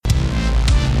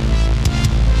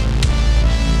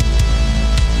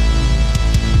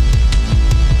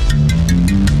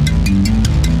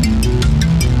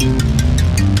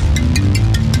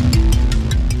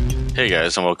Hey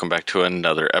guys, and welcome back to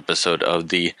another episode of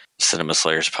the Cinema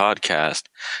Slayers podcast.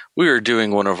 We are doing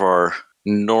one of our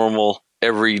normal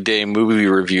everyday movie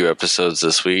review episodes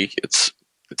this week. It's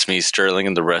me, Sterling,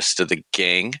 and the rest of the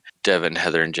gang, Devin,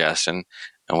 Heather, and Justin,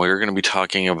 and we're going to be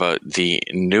talking about the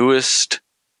newest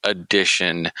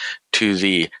addition to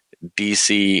the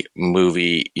DC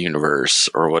movie universe,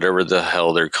 or whatever the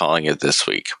hell they're calling it this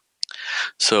week.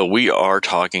 So we are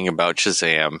talking about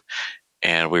Shazam.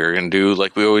 And we are going to do,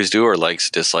 like we always do, our likes,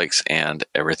 dislikes, and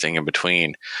everything in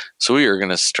between. So we are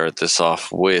going to start this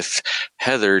off with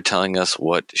Heather telling us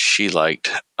what she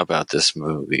liked about this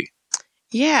movie.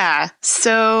 Yeah,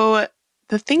 so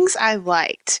the things I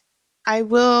liked. I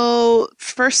will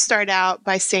first start out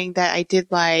by saying that I did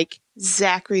like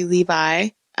Zachary Levi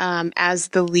as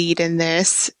the lead in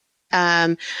this.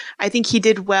 I think he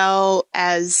did well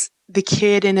as the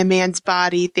kid in a man's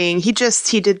body thing. He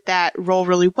did that role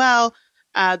really well.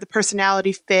 The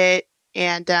personality fit,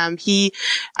 and I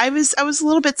was a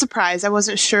little bit surprised. I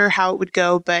wasn't sure how it would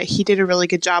go, but he did a really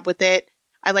good job with it.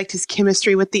 I liked his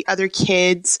chemistry with the other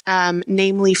kids,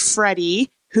 namely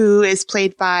Freddie, who is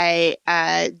played by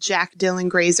Jack Dylan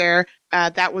Grazer.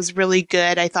 That was really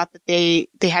good. I thought that they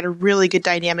had a really good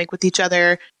dynamic with each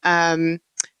other.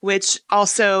 Which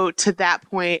also, to that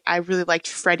point, I really liked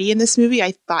Freddie in this movie.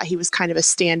 I thought he was kind of a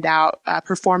standout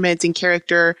performance and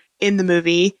character in the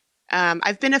movie.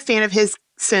 I've been a fan of his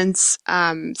since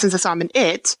I saw him in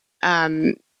It.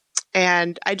 And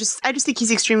I just think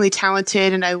he's extremely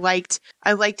talented, and I liked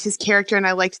his character, and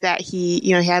I liked that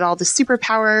he had all the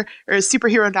superpower or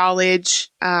superhero knowledge.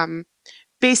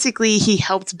 Basically, he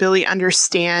helped Billy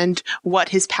understand what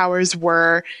his powers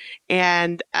were,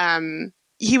 and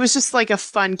he was just like a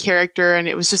fun character, and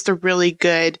it was just a really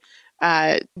good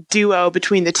duo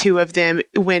between the two of them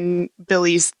when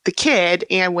Billy's the kid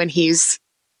and when he's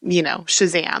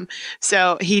Shazam.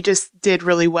 So he just did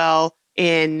really well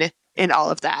in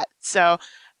all of that. So,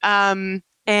 and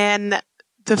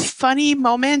the funny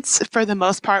moments for the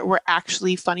most part were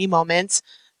actually funny moments.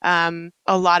 A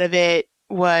lot of it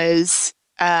was,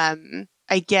 I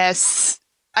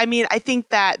think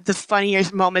that the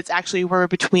funniest moments actually were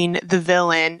between the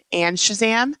villain and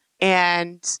Shazam.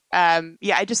 And,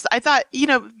 I thought,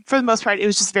 for the most part, it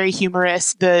was just very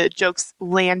humorous. The jokes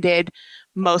landed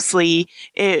mostly.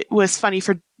 It was funny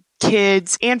for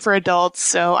kids and for adults,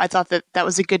 so I thought that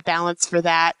was a good balance for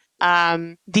that.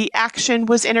 The action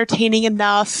was entertaining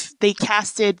enough. They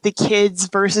casted the kids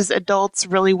versus adults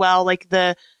really well, like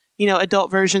the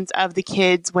adult versions of the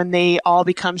kids when they all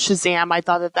become Shazam. I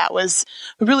thought that was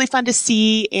really fun to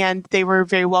see, and they were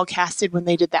very well casted when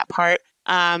they did that part.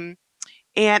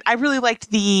 And I really liked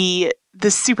the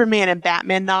Superman and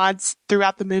Batman nods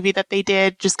throughout the movie that they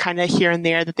did, just kind of here and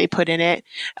there that they put in it.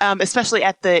 Especially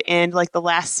at the end, like the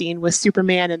last scene with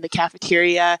Superman in the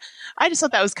cafeteria. I just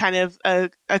thought that was kind of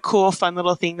a cool, fun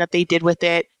little thing that they did with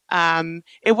it.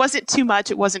 It wasn't too much.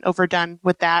 It wasn't overdone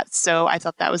with that. So I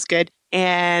thought that was good.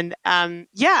 And,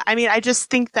 I just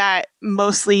think that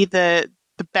mostly the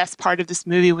best part of this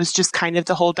movie was just kind of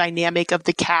the whole dynamic of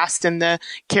the cast and the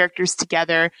characters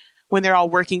together. When they're all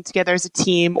working together as a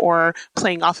team or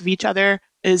playing off of each other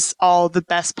is all the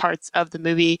best parts of the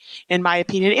movie, in my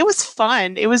opinion. It was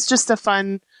fun. It was just a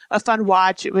fun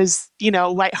watch. It was,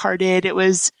 lighthearted. It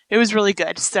was really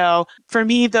good. So for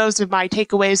me, those are my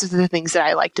takeaways of the things that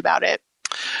I liked about it.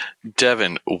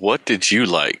 Devin, what did you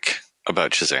like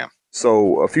about Shazam?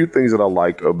 So a few things that I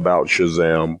liked about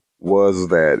Shazam was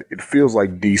that it feels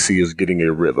like DC is getting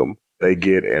a rhythm. They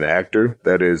get an actor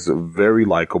that is very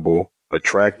likable,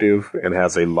 attractive, and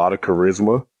has a lot of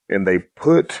charisma, and they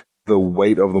put the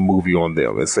weight of the movie on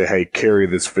them and say, hey, carry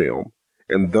this film.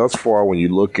 And thus far, when you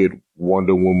look at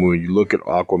Wonder Woman, when you look at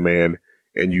Aquaman,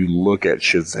 and you look at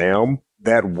Shazam,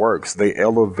 that works. They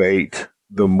elevate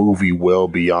the movie well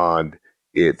beyond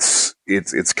its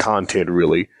content,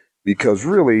 really. Because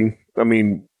really,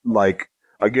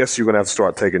 I guess you're going to have to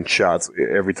start taking shots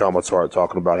every time I start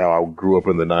talking about how I grew up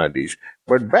in the 90s.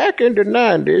 But back in the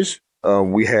 90s,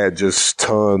 we had just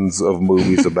tons of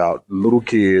movies about little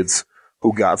kids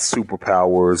who got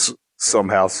superpowers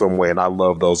somehow, some way. And I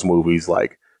love those movies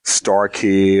like Star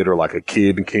Kid or like A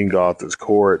Kid in King Arthur's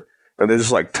Court. And there's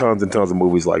just like tons and tons of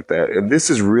movies like that. And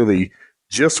this is really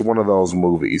just one of those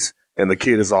movies. And the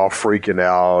kid is all freaking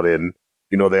out and,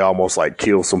 they almost like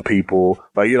kill some people.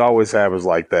 Like it always happens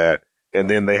like that. And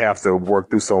then they have to work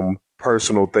through some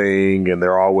personal thing and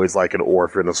they're always like an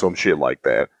orphan or some shit like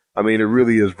that. I mean, it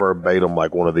really is verbatim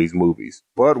like one of these movies.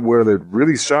 But where it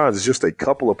really shines is just a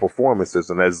couple of performances,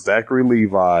 and that's Zachary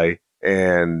Levi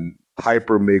and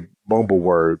Hyper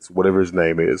McBumblewords, whatever his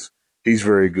name is. He's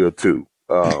very good too.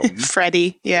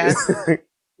 Freddie, yeah.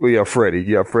 Well, yeah, Freddie.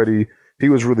 Yeah, Freddie. He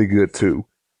was really good too.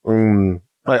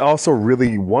 I also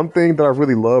one thing that I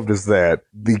really loved is that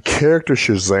the character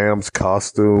Shazam's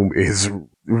costume is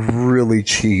really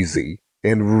cheesy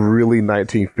and really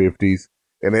 1950s.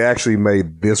 And they actually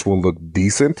made this one look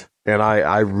decent. And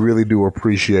I really do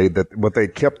appreciate that, but they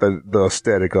kept the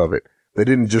aesthetic of it. They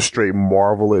didn't just straight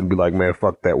marvel it and be like, man,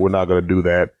 fuck that. We're not going to do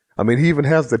that. I mean, he even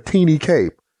has the teeny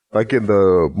cape. Like in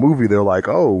the movie, they're like,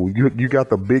 oh, you got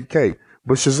the big cape.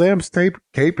 But Shazam's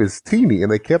cape is teeny,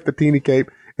 and they kept the teeny cape,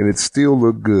 and it still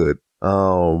looked good.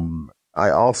 I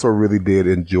also really did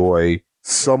enjoy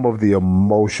some of the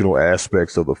emotional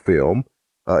aspects of the film,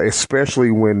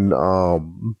 especially when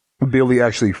Billy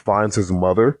actually finds his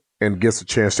mother and gets a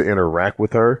chance to interact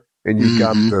with her, and you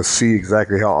got to see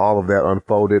exactly how all of that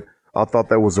unfolded. I thought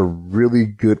that was a really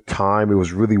good time. It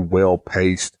was really well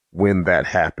paced when that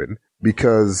happened,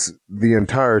 because the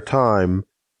entire time,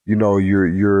 you know,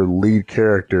 your lead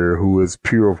character, who is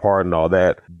pure of heart and all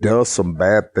that, does some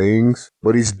bad things,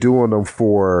 but he's doing them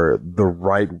for the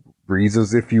right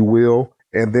reasons, if you will.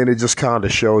 And then it just kind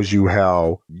of shows you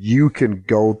how you can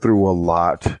go through a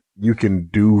lot. You can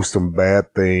do some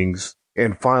bad things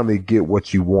and finally get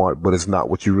what you want, but it's not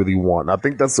what you really want. And I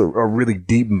think that's a really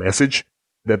deep message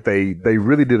that they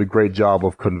really did a great job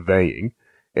of conveying,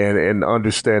 and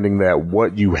understanding that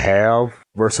what you have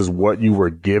versus what you were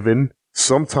given.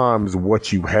 Sometimes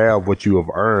what you have, what you have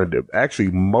earned,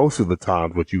 actually most of the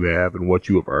times what you have and what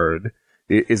you have earned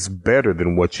is better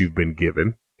than what you've been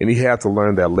given. And he had to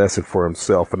learn that lesson for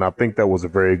himself. And I think that was a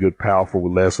very good, powerful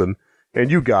lesson.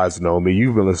 And you guys know me.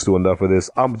 You've been listening to enough of this.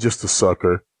 I'm just a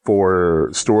sucker for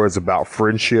stories about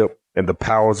friendship and the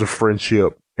powers of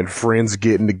friendship and friends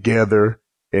getting together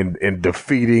and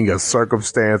defeating a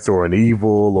circumstance or an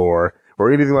evil or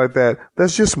anything like that.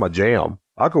 That's just my jam.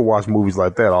 I could watch movies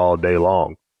like that all day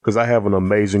long because I have an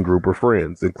amazing group of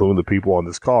friends, including the people on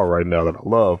this call right now that I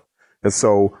love. And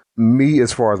so me,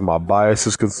 as far as my bias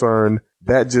is concerned,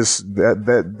 this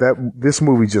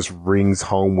movie just rings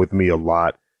home with me a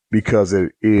lot because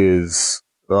it is,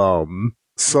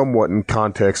 somewhat in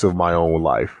context of my own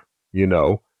life, you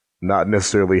know, not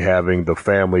necessarily having the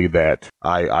family that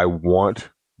I want,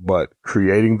 but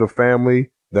creating the family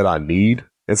that I need.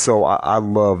 And so I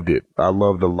loved it. I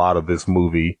loved a lot of this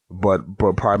movie, but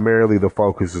primarily the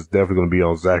focus is definitely going to be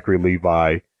on Zachary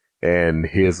Levi and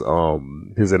his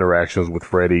interactions with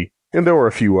Freddie. And there were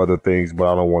a few other things, but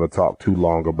I don't want to talk too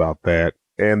long about that.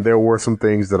 And there were some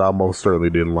things that I most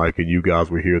certainly didn't like, and you guys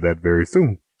will hear that very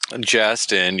soon.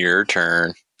 Justin, your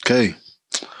turn. Okay.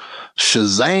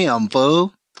 Shazam,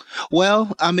 fool.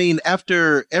 Well, I mean,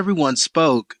 after everyone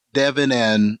spoke, Devin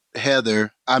and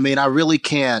Heather, I mean, I really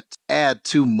can't add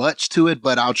too much to it,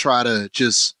 but I'll try to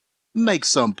just make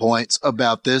some points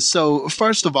about this. So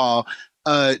first of all,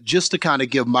 just to kind of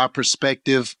give my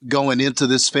perspective going into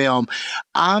this film,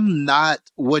 I'm not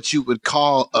what you would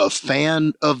call a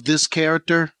fan of this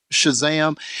character,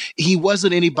 Shazam. He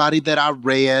wasn't anybody that I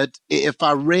read. If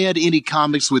I read any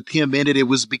comics with him in it, it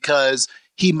was because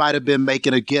he might have been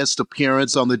making a guest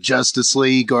appearance on the Justice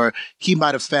League, or he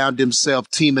might have found himself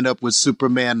teaming up with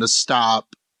Superman to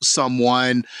stop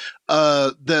someone.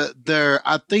 I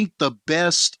think the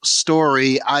best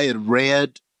story I had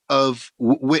read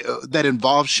that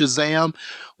involved Shazam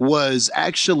was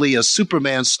actually a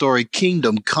Superman story,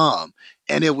 Kingdom Come.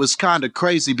 And it was kind of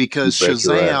crazy because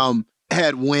Shazam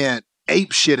had went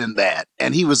apeshit in that,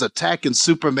 and he was attacking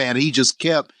Superman. He just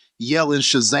kept yelling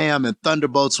Shazam, and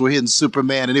thunderbolts were hitting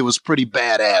Superman, and it was pretty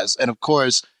badass. And of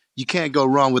course, you can't go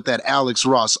wrong with that Alex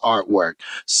Ross artwork.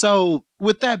 So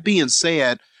with that being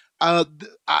said,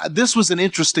 this was an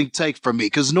interesting take for me,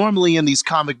 because normally in these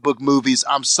comic book movies,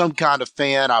 I'm some kind of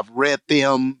fan. I've read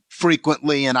them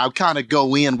frequently, and I'll kind of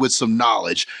go in with some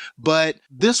knowledge. But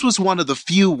this was one of the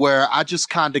few where I just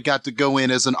kind of got to go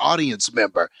in as an audience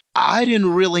member. I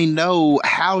didn't really know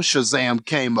how Shazam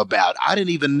came about. I didn't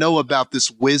even know about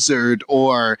this wizard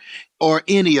or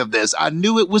any of this. I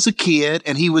knew it was a kid,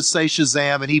 and he would say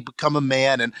Shazam, and he'd become a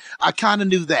man, and I kind of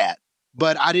knew that.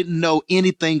 But I didn't know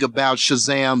anything about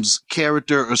Shazam's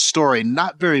character or story,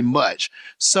 not very much.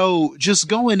 So just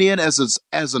going in as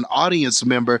an audience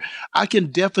member, I can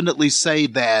definitely say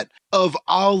that of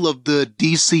all of the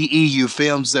DCEU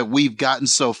films that we've gotten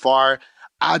so far,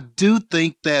 I do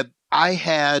think that I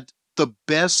had the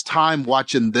best time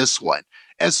watching this one,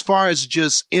 as far as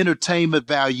just entertainment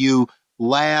value,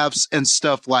 laughs, and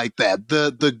stuff like that.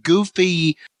 The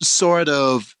goofy sort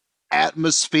of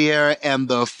atmosphere and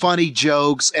the funny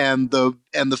jokes, and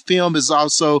the film is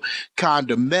also kind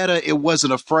of meta. It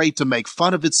wasn't afraid to make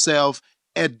fun of itself.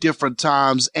 at different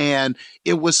times. And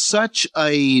it was such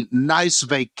a nice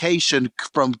vacation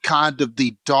from kind of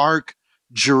the dark,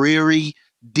 dreary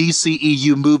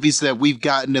DCEU movies that we've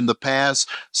gotten in the past.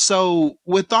 So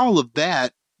with all of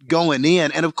that going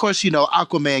in, and of course,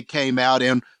 Aquaman came out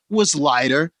and was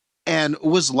lighter,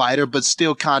 but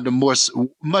still kind of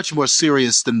much more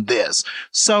serious than this.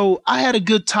 So I had a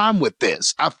good time with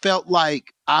this. I felt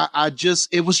like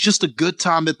it was just a good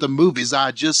time at the movies.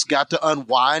 I just got to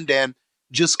unwind and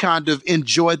just kind of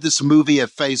enjoy this movie at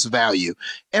face value.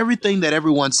 Everything that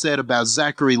everyone said about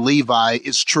Zachary Levi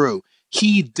is true.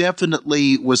 He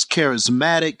definitely was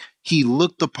charismatic. He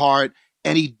looked the part,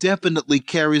 and he definitely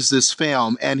carries this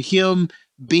film. And him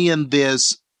being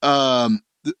this a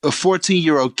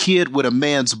 14-year-old kid with a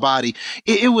man's body,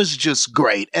 it was just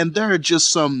great. And there are just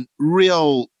some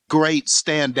real great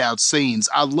standout scenes.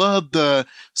 I love the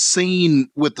scene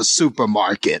with the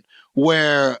supermarket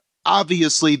where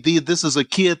obviously this is a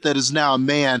kid that is now a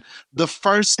man. The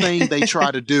first thing they try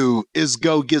to do is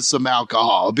go get some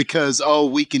alcohol because,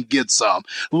 we can get some.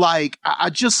 Like,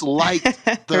 I just liked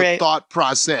the right. thought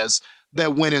process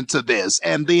that went into this.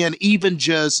 And then even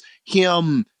just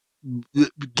him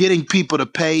getting people to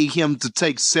pay him to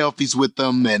take selfies with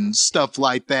them and stuff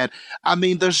like that. I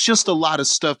mean, there's just a lot of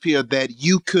stuff here that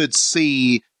you could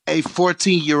see a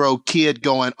 14-year-old kid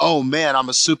going, oh man, I'm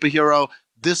a superhero.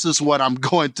 This is what I'm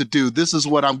going to do. This is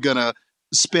what I'm going to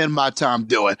spend my time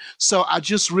doing. So I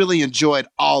just really enjoyed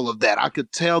all of that. I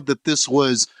could tell that this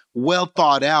was well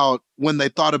thought out when they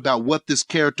thought about what this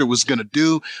character was going to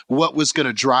do, what was going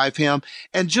to drive him.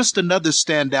 And just another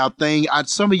standout thing,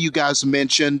 some of you guys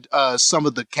mentioned some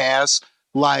of the cast,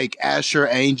 like Asher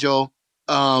Angel,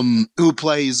 who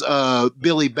plays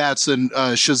Billy Batson,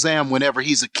 Shazam whenever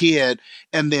he's a kid,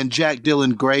 and then Jack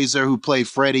Dylan Grazer, who played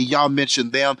Freddy. Y'all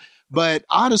mentioned them. But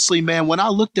honestly, man, when I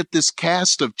looked at this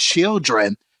cast of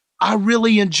children, I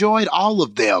really enjoyed all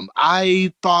of them.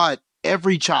 I thought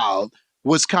every child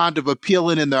was kind of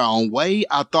appealing in their own way.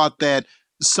 I thought that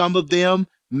some of them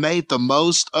made the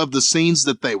most of the scenes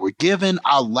that they were given.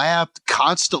 I laughed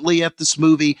constantly at this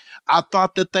movie. I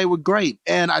thought that they were great.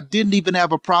 And I didn't even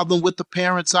have a problem with the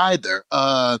parents either.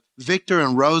 Victor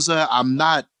and Rosa, I'm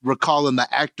not recalling the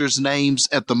actors' names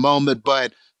at the moment,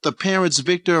 but the parents,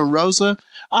 Victor and Rosa,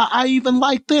 I even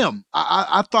liked them.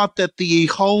 I thought that the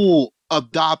whole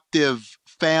adoptive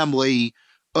family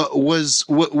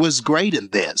was great in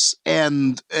this.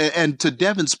 And to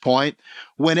Devin's point,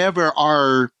 whenever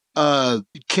our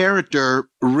character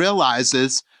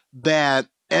realizes that,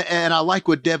 and I like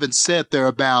what Devin said there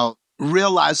about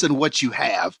realizing what you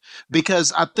have,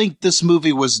 because I think this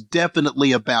movie was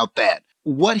definitely about that.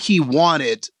 What he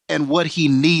wanted and what he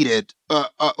needed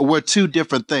were two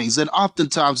different things. And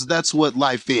oftentimes that's what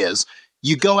life is.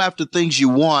 You go after things you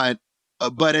want,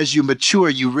 but as you mature,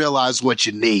 you realize what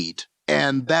you need.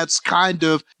 And that's kind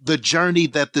of the journey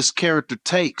that this character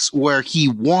takes, where he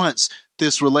wants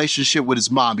this relationship with his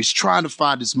mom. He's trying to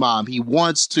find his mom. He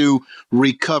wants to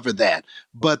recover that.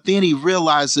 But then he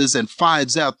realizes and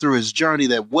finds out through his journey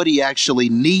that what he actually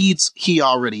needs, he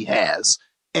already has.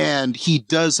 And he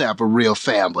does have a real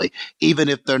family, even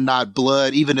if they're not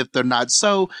blood, even if they're not.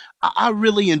 So I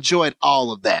really enjoyed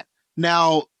all of that.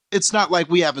 Now, it's not like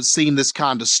we haven't seen this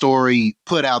kind of story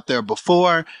put out there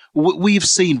before. We've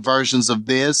seen versions of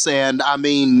this. And I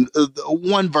mean,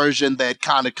 one version that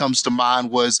kind of comes to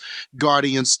mind was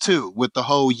Guardians 2 with the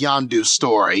whole Yondu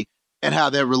story and how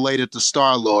that related to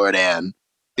Star-Lord and,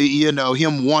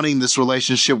 him wanting this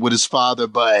relationship with his father,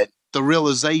 but the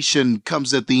realization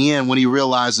comes at the end when he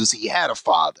realizes he had a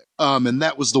father. And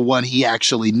that was the one he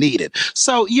actually needed.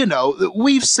 So,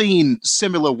 we've seen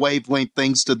similar wavelength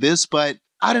things to this, but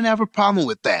I didn't have a problem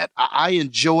with that. I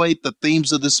enjoyed the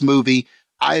themes of this movie.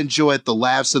 I enjoyed the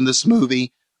laughs in this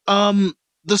movie.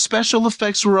 The special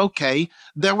effects were okay.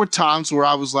 There were times where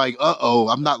I was like,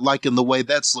 I'm not liking the way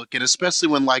that's looking, especially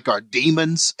when like our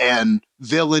demons and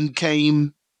villain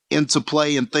came into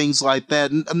play and things like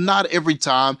that. And not every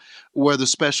time were the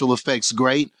special effects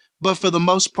great, but for the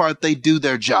most part, they do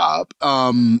their job.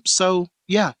 So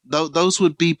yeah, those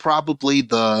would be probably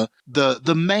the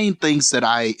main things that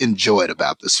I enjoyed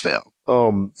about this film.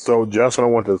 So Justin, I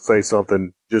wanted to say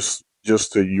something just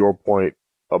to your point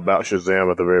about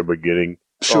Shazam at the very beginning.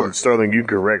 Sure. Sterling, you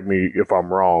correct me if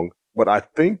I'm wrong, but I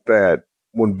think that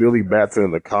when Billy Batson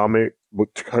in the comic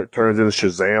turns into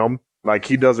Shazam, like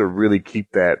he doesn't really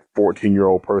keep that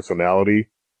 14-year-old personality.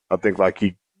 I think like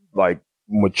he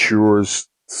matures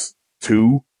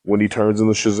too when he turns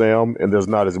into Shazam, and there's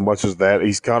not as much as that.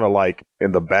 He's kind of like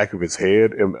in the back of his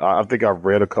head. And I think I've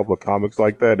read a couple of comics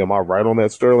like that. Am I right on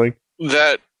that, Sterling?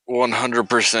 That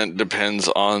 100% depends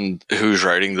on who's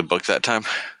writing the book that time.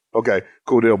 Okay,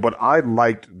 cool deal. But I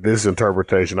liked this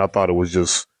interpretation. I thought it was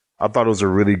a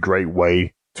really great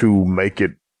way to make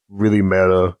it really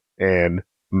meta and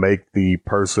make the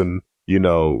person,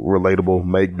 relatable,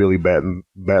 make Billy Batson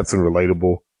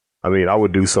relatable. I mean, I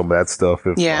would do some of that stuff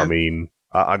if, Yeah. I mean,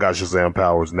 I got Shazam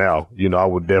powers now. I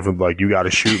would definitely be like, you got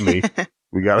to shoot me.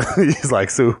 He's like,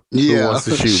 Sue, who wants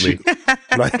to shoot me?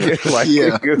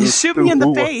 Yeah. You shoot me in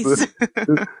the face.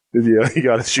 Yeah, you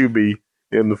got to shoot me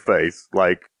in the face.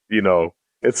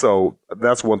 And so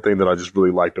that's one thing that I just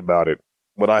really liked about it.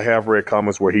 But I have read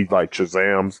comments where he like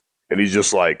Shazams and he's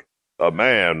just like a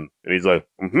man and he's like,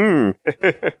 come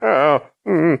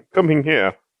in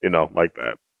here, like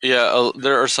that. Yeah,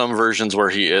 there are some versions where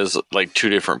he is like two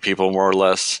different people, more or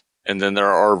less. And then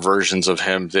there are versions of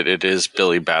him that it is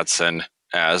Billy Batson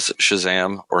as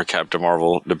Shazam or Captain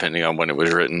Marvel, depending on when it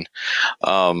was written.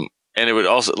 And it would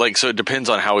also, so it depends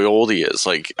on how old he is.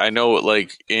 Like, I know,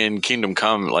 in Kingdom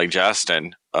Come, like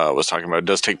Justin was talking about, it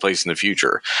does take place in the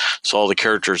future. So all the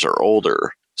characters are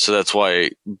older. So that's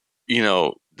why,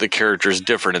 the character is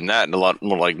different in that and a lot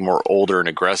more, more older and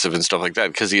aggressive and stuff like that,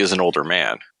 because he is an older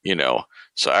man,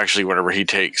 So actually, whenever he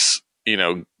takes,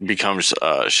 becomes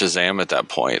Shazam at that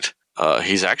point,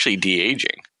 he's actually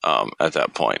de-aging at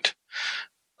that point.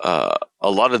 A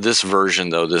lot of this version,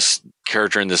 though, this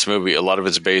character in this movie, a lot of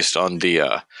it's based on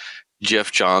the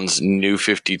Jeff Johns New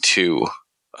 52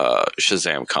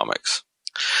 Shazam comics,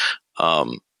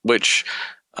 which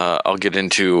I'll get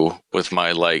into with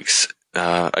my likes.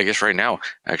 I guess right now,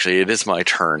 actually, it is my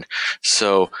turn.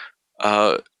 So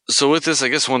with this, I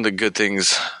guess one of the good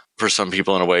things for some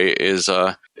people in a way is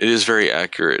it is very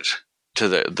accurate to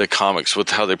the comics with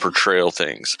how they portray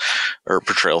things,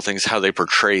 how they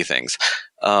portray things.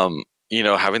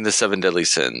 Having the 7 deadly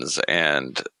sins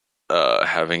and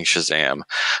having Shazam,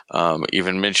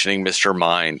 even mentioning Mr.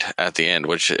 Mind at the end,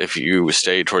 which if you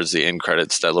stay towards the end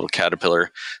credits, that little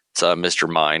caterpillar, it's Mr.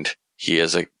 Mind. He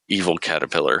is an evil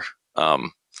caterpillar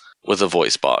with a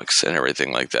voice box and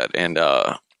everything like that. And,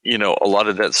 a lot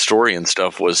of that story and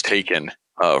stuff was taken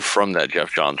from that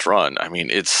Jeff Johns run. I mean,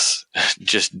 it's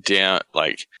just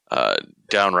downright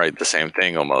the same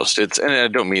thing almost. And I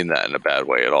don't mean that in a bad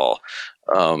way at all.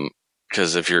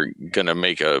 Because if you're going to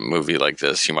make a movie like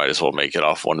this, you might as well make it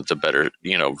off one of the better,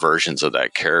 versions of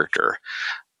that character,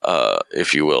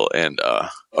 if you will. And,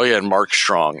 and Mark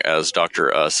Strong as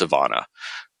Dr. Sivana,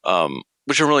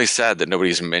 which I'm really sad that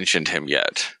nobody's mentioned him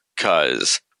yet,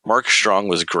 because Mark Strong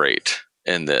was great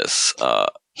in this.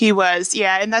 He was,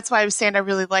 yeah. And that's why I was saying I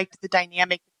really liked the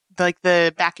dynamic, like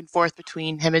the back and forth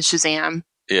between him and Shazam.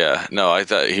 Yeah, no, I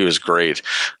thought he was great.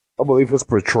 I believe his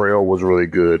portrayal was really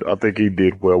good. I think he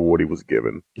did well what he was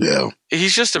given. Yeah.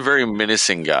 He's just a very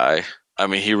menacing guy. I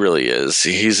mean, he really is.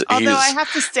 Although I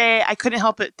have to say, I couldn't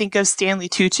help but think of Stanley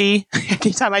Tucci.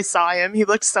 Anytime I saw him, he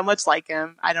looked so much like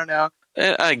him. I don't know.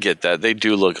 I get that. They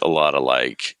do look a lot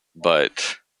alike.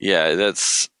 But, yeah,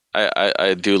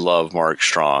 I do love Mark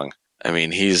Strong. I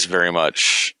mean, he's very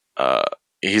much,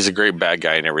 he's a great bad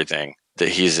guy in everything that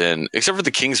he's in, except for the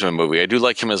Kingsman movie. I do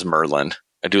like him as Merlin.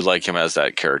 I do like him as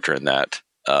that character in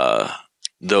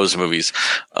those movies.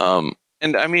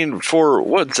 And I mean, for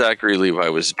what Zachary Levi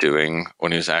was doing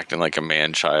when he was acting like a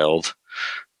man-child,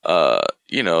 I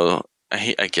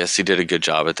guess he did a good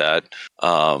job at that.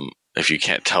 If you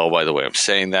can't tell by the way I'm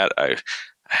saying that, I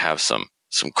have some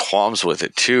qualms with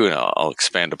it too, and I'll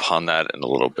expand upon that in a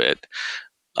little bit.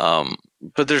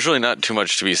 But there's really not too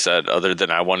much to be said other than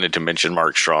I wanted to mention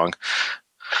Mark Strong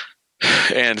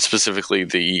and specifically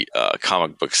the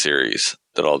comic book series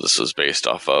that all this was based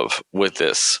off of with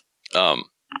this, to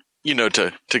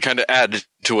kind of add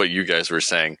to what you guys were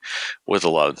saying with a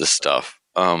lot of this stuff.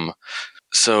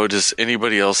 So does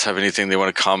anybody else have anything they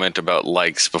want to comment about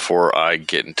likes before I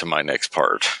get into my next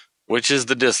part, which is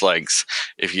the dislikes,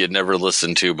 if you had never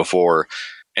listened to before,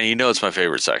 and it's my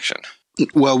favorite section.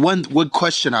 Well, one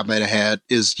question I might have had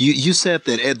is you said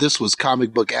that this was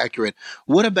comic book accurate.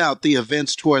 What about the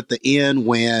events toward the end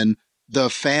when the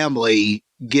family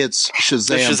gets Shazam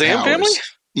The Shazam powers? family?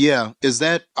 Yeah. Is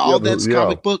that all that's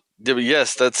comic book?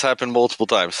 Yes, that's happened multiple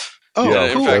times. Oh,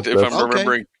 Yeah, cool. In fact, if I'm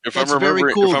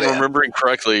Okay. remembering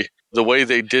correctly, the way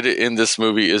they did it in this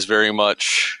movie is very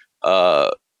much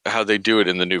how they do it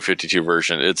in the New 52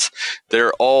 version.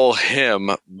 They're all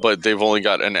him, but they've only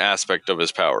got an aspect of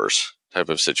his powers type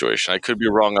of situation. I could be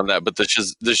wrong on that, but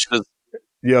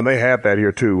Yeah, they had that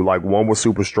here too. Like one was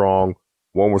super strong,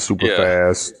 one was super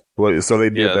fast. Well, so they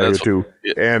did that here that's too.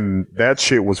 yeah. And that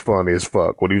shit was funny as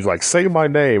fuck. When he was like, say my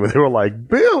name. And they were like,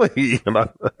 Billy. And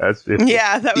that shit,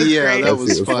 Yeah, that was great. that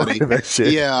was funny. That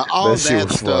shit, Yeah, all that shit that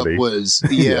was stuff funny. was,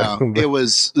 Yeah. it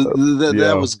was,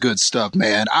 that was good stuff,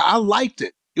 man. I liked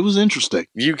it. It was interesting.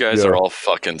 You guys Yeah. are all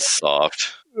fucking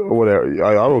soft. Whatever.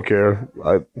 I don't care.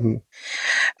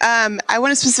 I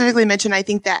want to specifically mention, I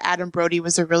think that Adam Brody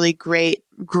was a really great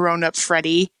grown-up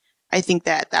Freddy. I think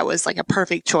that was like a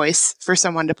perfect choice for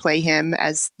someone to play him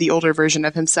as the older version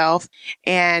of himself.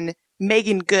 And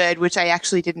Megan Good, which I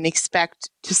actually didn't expect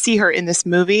to see her in this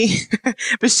movie,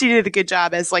 but she did a good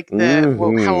job as like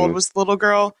how old was the little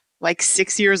girl? Like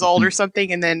 6 years old or something.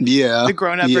 And then the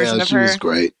grown-up version of she her. was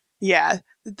great. Yeah,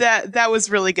 that was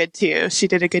really good too. She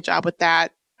did a good job with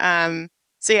that.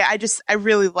 So yeah, I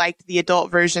really liked the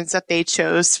adult versions that they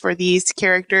chose for these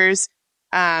characters.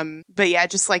 But yeah,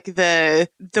 just like the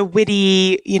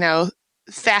witty,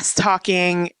 fast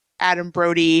talking Adam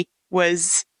Brody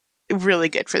was really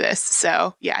good for this.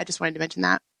 So yeah, I just wanted to mention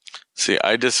that. See,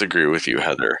 I disagree with you,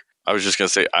 Heather. I was just going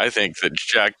to say, I think that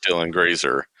Jack Dylan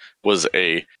Grazer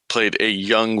played a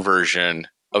young version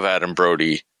of Adam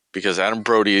Brody, because Adam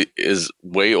Brody is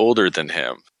way older than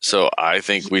him. So I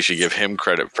think we should give him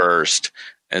credit first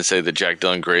and say that Jack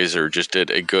Dylan Grazer just did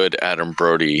a good Adam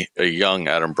Brody, a young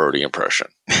Adam Brody impression.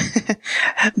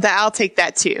 I'll take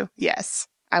that too. Yes,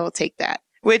 I will take that.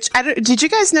 Which, did you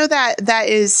guys know that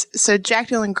is, so Jack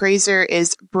Dylan Grazer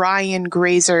is Brian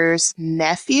Grazer's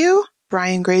nephew?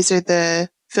 Brian Grazer, the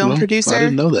film producer? I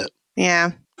didn't know that.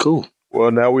 Yeah. Cool.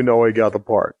 Well, now we know he got the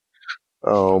part.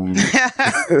 Well,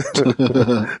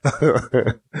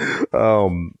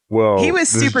 he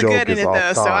was this super joke good in is it off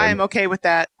though, so I time. am okay with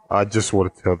that. I just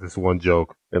want to tell this one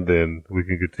joke, and then we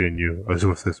can continue. I just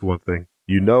want to say this one thing.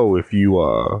 If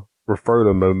you refer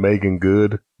to Megan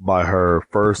Good by her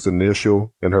first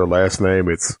initial and her last name,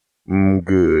 it's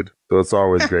Good. So it's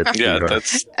always great to see Yeah, her.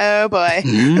 that's Oh boy.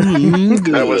 Good.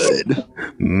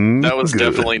 that was Good.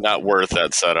 definitely not worth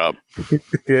that setup.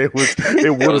 It would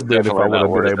have been if I definitely would not have been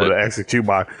worth able it. to execute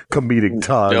my comedic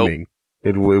timing.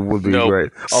 It would be Nope.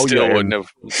 great. Oh Still yeah, wouldn't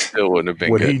have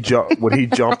been when good. when he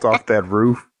jumped off that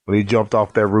roof. When he jumped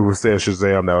off that roof and said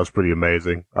Shazam, that was pretty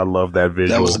amazing. I love that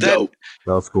visual. That was dope.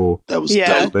 That was cool. That was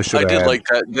Yeah. dope. They I should did have like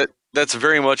that. That's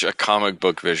very much a comic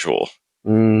book visual.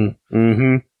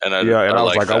 Mm-hmm. And I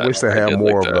was like, that. I wish they had did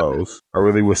more like of that. those. I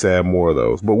really wish they had more of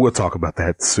those. But we'll talk about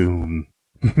that soon.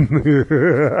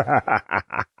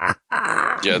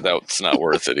 Yeah, that's not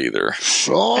worth it either.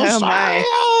 Oh, my.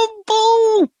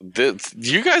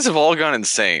 You guys have all gone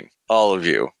insane. All of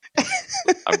you.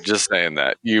 I'm just saying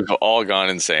that. You've all gone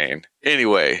insane.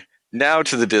 Anyway, now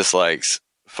to the dislikes.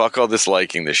 Fuck all this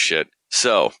liking this shit.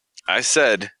 So, I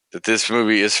said that this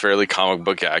movie is fairly comic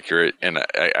book accurate, and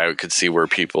I could see where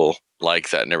people like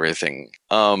that and everything.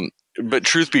 But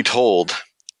truth be told,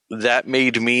 that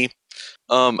made me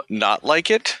not like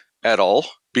it at all,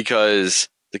 because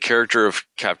the character of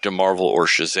Captain Marvel or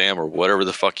Shazam or whatever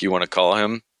the fuck you want to call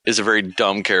him is a very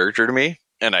dumb character to me,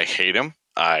 and I hate him.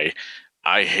 I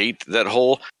hate that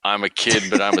whole I'm a kid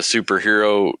but I'm a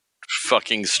superhero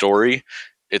fucking story.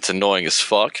 It's annoying as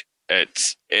fuck.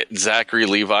 It's Zachary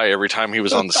Levi. Every time he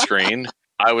was on the screen,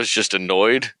 I was just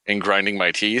annoyed and grinding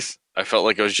my teeth. I felt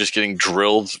like I was just getting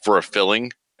drilled for a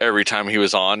filling every time he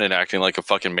was on and acting like a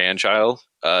fucking man-child.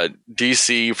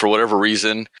 DC, for whatever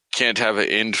reason, can't have an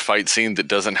end fight scene that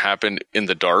doesn't happen in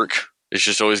the dark. It's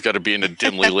just always got to be in a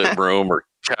dimly lit room or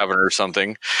cabin or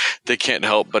something. They can't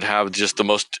help but have just the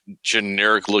most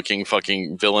generic-looking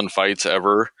fucking villain fights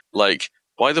ever. Like,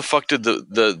 why the fuck did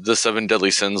the Seven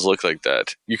Deadly Sins look like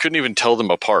that? You couldn't even tell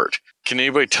them apart. Can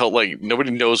anybody tell? Like,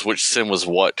 nobody knows which sin was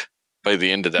what by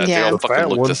the end of that. Yeah. They all The fucking fat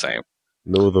look one. the same.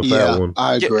 No, the fat one.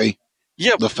 I agree.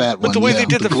 Yeah, The fat but one. the way yeah, they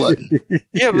did the the- glutton.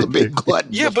 yeah, The but, big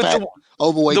glutton. yeah, the but fat,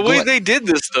 overweight the way glutton. they did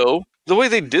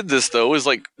this though is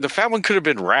like the fat one could have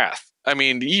been Wrath. I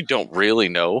mean, you don't really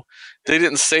know. They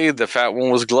didn't say the fat one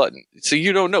was Glutton, so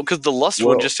you don't know, because the lust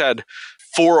one Well- just had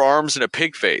 4 arms and a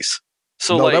pig face.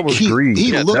 So No, like, that was Greed.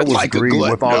 He Yeah, looked that was like Greed a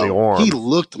glutton. with all the arms. He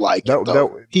looked like That, it,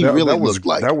 though. He really was, looked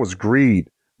like that was Greed.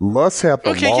 Lust had the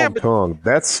Okay, long yeah, but- tongue.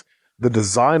 That's the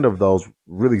design of those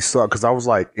really suck, because I was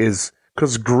like,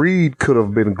 because Greed could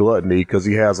have been Gluttony because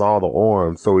he has all the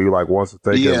arms, so he like wants to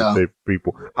take Yeah. everything from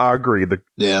people. I agree. The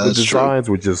that's true. designs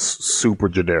were just super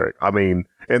generic. I mean,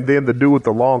 and then the dude with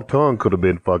the long tongue could have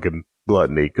been fucking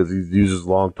Gluttony because he uses his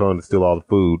long tongue to steal all the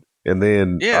food. And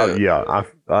then Yeah.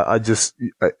 I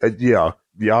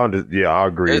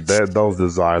agree. It's- Those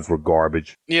designs were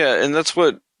garbage. yeah, and that's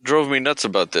what drove me nuts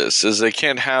about this, is they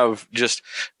can't have just,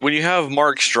 when you have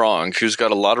Mark Strong, who's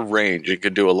got a lot of range and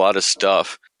could do a lot of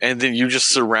stuff, and then you just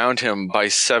surround him by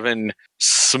 7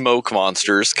 smoke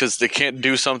monsters because they can't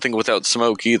do something without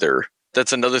smoke either.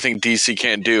 That's another thing DC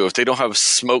can't do. If they don't have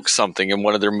smoke something in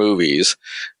one of their movies,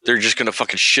 they're just going to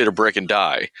fucking shit a brick and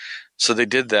die. So they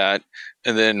did that,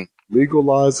 and then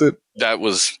Legalize it. that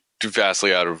was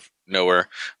vastly out of nowhere.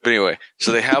 But anyway,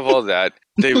 so they have all that.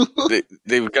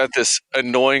 They've got this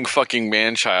annoying fucking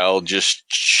man-child just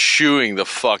chewing the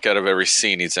fuck out of every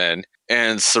scene he's in.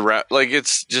 And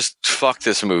it's just, fuck,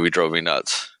 this movie drove me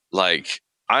nuts. Like,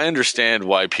 I understand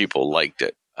why people liked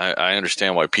it. I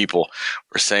understand why people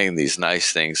were saying these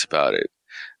nice things about it.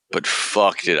 But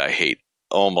fuck, did I hate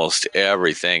almost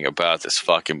everything about this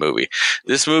fucking movie.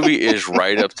 This movie is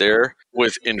right up there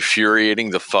with infuriating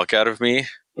the fuck out of me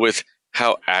with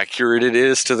how accurate it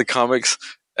is to the comics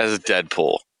as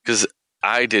Deadpool. Because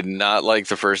I did not like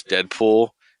the first Deadpool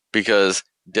because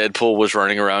Deadpool was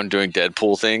running around doing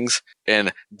Deadpool things,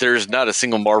 and there's not a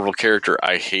single Marvel character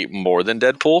I hate more than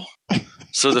Deadpool.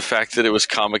 So the fact that it was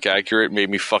comic accurate made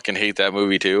me fucking hate that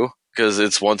movie too, because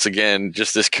it's once again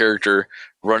just this character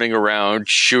running around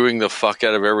chewing the fuck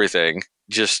out of everything,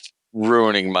 just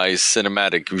ruining my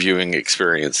cinematic viewing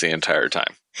experience the entire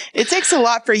time. It takes a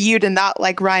lot for you to not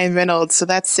like Ryan Reynolds, so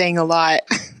that's saying a lot.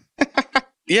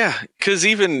 Yeah, because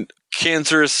even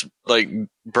cancerous, like,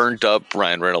 burnt up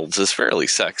Ryan Reynolds is fairly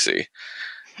sexy.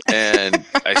 And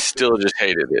I still just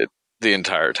hated it the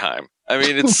entire time. I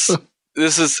mean, this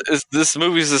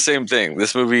movie's the same thing.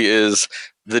 This movie is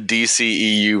the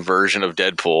DCEU version of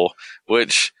Deadpool,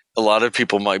 which a lot of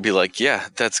people might be like, yeah,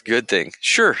 that's a good thing.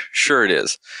 Sure it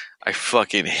is. I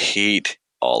fucking hate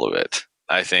all of it.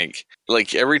 I think,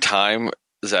 like, every time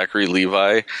Zachary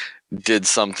Levi did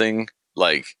something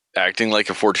like acting like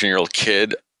a 14-year-old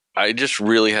kid, I just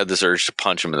really had this urge to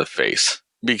punch him in the face,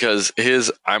 because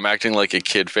his I'm acting like a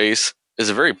kid face is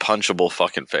a very punchable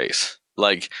fucking face.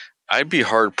 Like, I'd be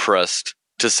hard pressed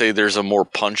to say there's a more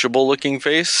punchable looking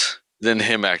face than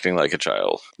him acting like a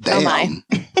child. Damn. Oh my.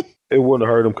 It wouldn't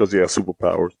hurt him because he has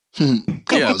superpowers.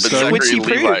 Yeah, but Zachary Which he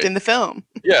Levi, proved in the film.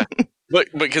 Yeah. But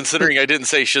considering I didn't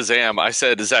say Shazam, I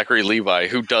said Zachary Levi,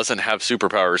 who doesn't have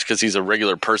superpowers because he's a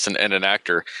regular person and an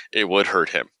actor, it would hurt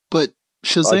him. But I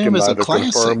Shazam can is a neither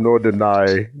classic. confirm nor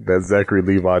deny that Zachary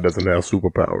Levi doesn't have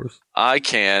superpowers. I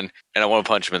can, and I want to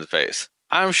punch him in the face.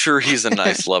 I'm sure he's a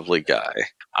nice, lovely guy.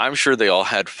 I'm sure they all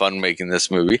had fun making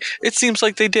this movie. It seems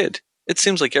like they did. It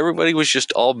seems like everybody was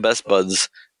just all best buds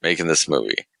making this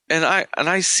movie. And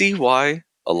I see why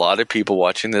a lot of people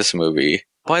watching this movie,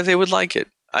 why they would like it.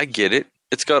 I get it.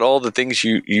 It's got all the things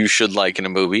you should like in a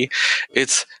movie.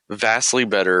 It's vastly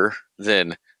better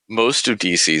than most of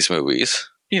DC's movies,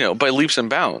 by leaps and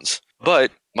bounds.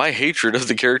 But my hatred of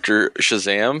the character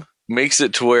Shazam makes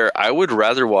it to where I would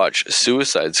rather watch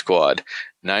Suicide Squad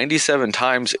 97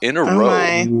 times in a row,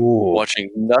 my. watching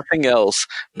nothing else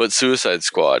but Suicide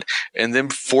Squad, and then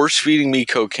force feeding me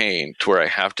cocaine to where I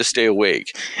have to stay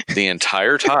awake the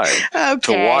entire time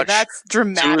Okay, to watch that's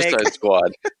dramatic. Suicide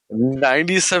Squad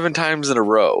 97 times in a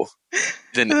row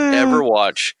than ever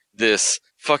watch this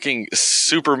fucking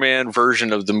Superman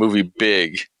version of the movie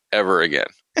Big ever again.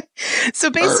 So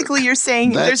basically, you're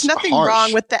saying That's there's nothing harsh.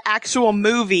 wrong with the actual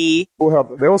movie.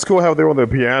 They was cool how they were on the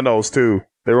pianos too.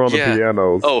 They were on Yeah. the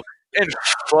pianos. Oh, and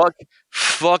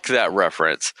fuck that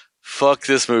reference. Fuck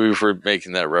this movie for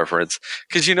making that reference.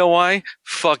 Because you know why?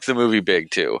 Fuck the movie Big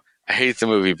too. I hate the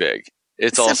movie Big.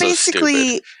 It's So also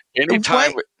basically, stupid.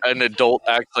 Anytime an adult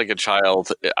acts like a child,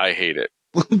 I hate it.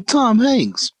 Tom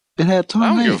Hanks. It had Tom I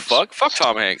don't Hanks. give a fuck. Fuck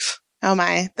Tom Hanks. oh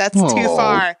my, that's too Oh.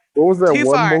 far. What was that Too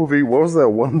one far. movie? What was that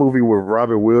one movie with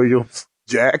Robin Williams?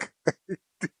 Jack?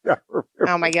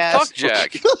 Oh my gosh. Fuck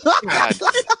Jack. God.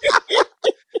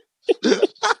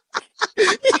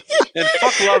 And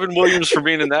fuck Robin Williams for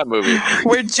being in that movie.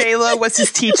 Where J-Lo was his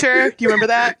teacher. Do you remember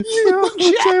that? Is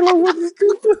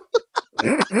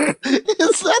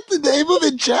that the name of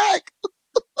it, Jack?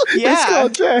 It's Yeah.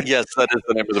 called Jack. Yes, that is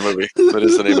the name of the movie. That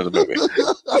is the name of the movie.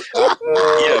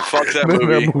 Yeah, fuck that Man,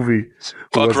 movie. that movie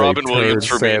Fuck was a Robin Williams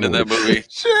for turd being in that movie.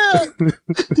 Jack.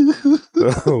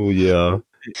 Oh yeah.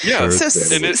 Yeah. Turd So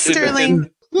sandwich.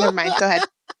 Sterling, never mind. Go ahead.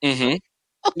 Mm-hmm.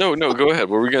 No, go ahead.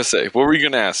 What were we going to say? What were you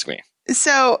going to ask me?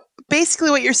 So basically,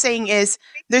 what you're saying is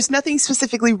there's nothing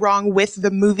specifically wrong with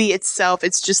the movie itself.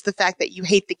 It's just the fact that you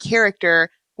hate the character,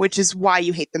 which is why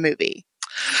you hate the movie.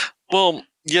 Well,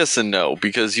 yes and no,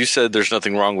 because you said there's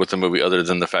nothing wrong with the movie other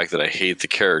than the fact that I hate the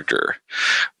character.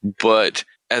 But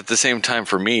at the same time,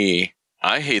 for me,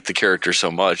 I hate the character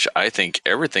so much, I think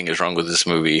everything is wrong with this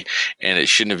movie, and it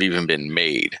shouldn't have even been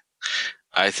made.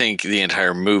 I think the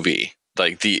entire movie,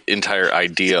 like the entire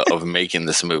idea of making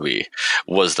this movie,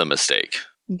 was the mistake.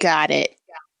 Got it.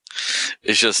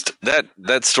 It's just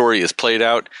that story is played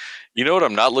out. You know what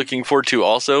I'm not looking forward to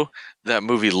also? That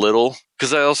movie Little,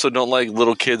 because I also don't like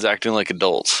little kids acting like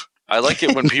adults. I like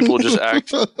it when people just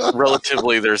act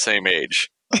relatively their same age.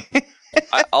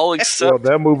 I'll accept. Well,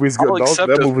 that movie's I'll good. accept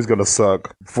That a- movie's gonna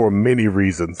suck for many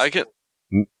reasons.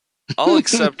 I'll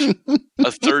accept a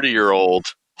 30-year-old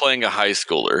playing a high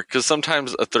schooler, because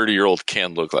sometimes a 30-year-old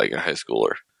can look like a high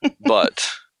schooler. But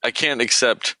I can't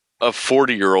accept a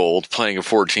 40-year-old playing a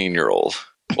 14-year-old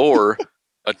or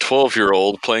a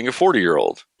 12-year-old playing a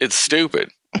 40-year-old. It's stupid.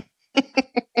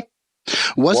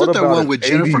 Wasn't What there about one an with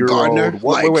Jennifer 80-year-old Gardner?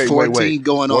 Like 14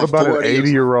 going What on about 40? an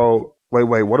 80-year-old?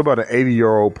 Wait. What about an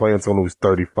 80-year-old playing someone who's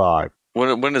 35?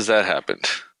 When has that happened?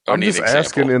 I I'm need just an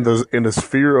example. asking in the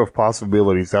sphere of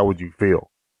possibilities, how would you feel?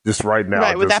 Just right now.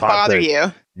 Right, would just that hot bother take.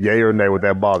 you? Yay or nay, would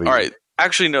that bother you? All right.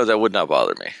 Actually, no, that would not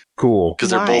bother me Cool. because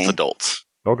they're Why? both adults.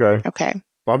 Okay. Okay.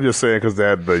 I'm just saying because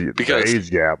the Because- age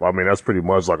gap, I mean, that's pretty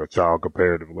much like a child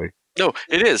comparatively. No,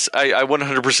 it is. I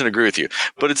 100% agree with you.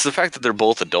 But it's the fact that they're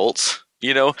both adults,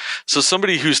 you know? So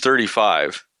somebody who's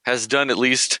 35 has done at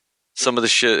least some of the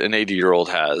shit an 80-year-old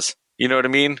has. You know what I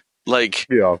mean? Like,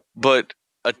 Yeah. but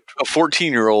a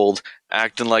 14-year-old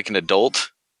acting like an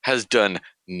adult has done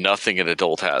nothing an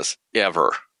adult has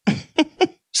ever.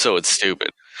 So it's stupid.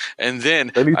 And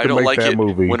then They need I to don't make like that it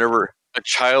movie. whenever a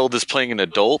child is playing an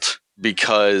adult,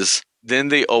 because then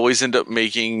they always end up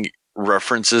making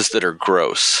references that are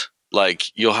gross. Like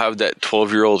you'll have that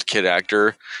 12-year-old kid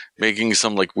actor making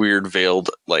some like weird veiled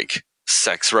like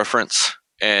sex reference,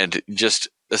 and just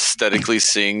aesthetically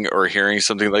seeing or hearing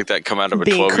something like that come out of a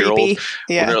Being 12-year-old. creepy.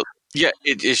 Yeah.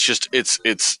 It's just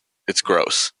it's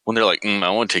gross when they're like, I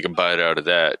want to take a bite out of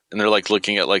that, and they're like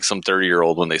looking at like some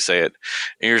 30-year-old when they say it,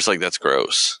 and you're just like, that's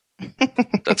gross.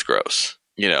 That's gross,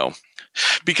 you know,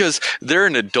 because they're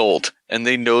an adult and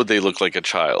they know they look like a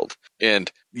child. And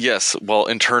yes, while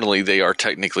internally they are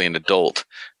technically an adult,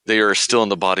 they are still in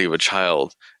the body of a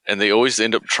child, and they always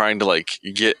end up trying to like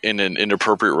get in an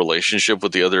inappropriate relationship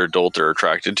with the other adult they're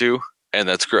attracted to, and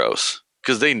that's gross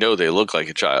because they know they look like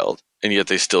a child, and yet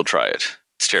they still try it.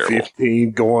 It's terrible.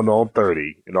 15 going on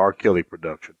 30 in R. Kelly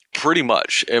production. Pretty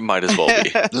much, it might as well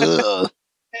be. Ugh.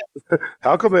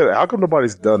 How come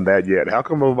nobody's done that yet? How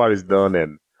come nobody's done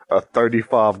in a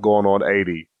 35 going on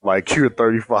 80? Like you're a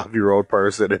 35-year-old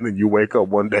person, and then you wake up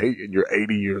one day and you're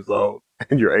 80 years old,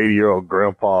 and your 80-year-old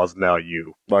grandpa's now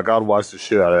you. Like I'd watch the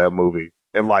shit out of that movie.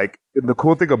 And like the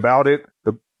cool thing about it,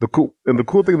 the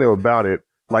cool thing about it,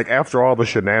 like after all the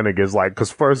shenanigans, like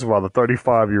because first of all, the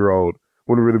 35-year-old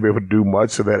wouldn't really be able to do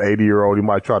much to that 80-year-old. He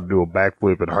might try to do a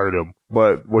backflip and hurt him.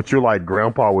 But what your like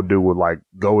grandpa would do would like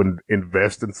go and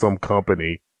invest in some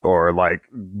company or like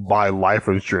buy life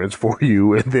insurance for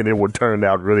you, and then it would turn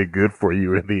out really good for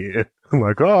you in the end.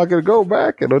 Like, oh, I gotta go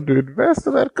back and invest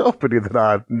in that company that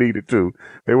I needed to.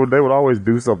 They would always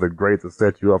do something great to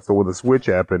set you up. So when the switch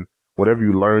happened, whenever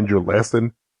you learned your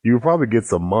lesson, you would probably get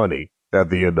some money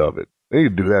at the end of it. They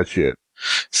need to do that shit.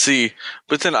 See,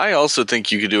 but then I also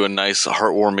think you could do a nice,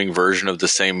 heartwarming version of the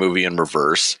same movie in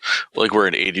reverse, like where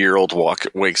an 80-year-old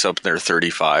wakes up and they're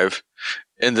 35,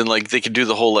 and then like they could do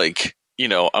the whole like, you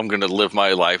know, I'm gonna live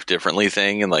my life differently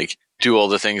thing, and like do all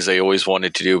the things they always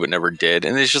wanted to do but never did,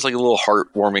 and it's just like a little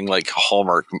heartwarming like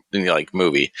Hallmark like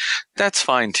movie. That's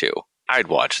fine too. I'd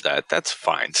watch that. That's a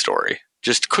fine story.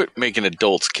 Just quit making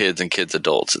adults kids and kids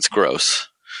adults. It's gross.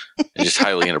 And just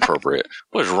highly inappropriate.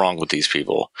 What is wrong with these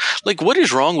people? Like, what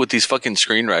is wrong with these fucking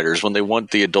screenwriters when they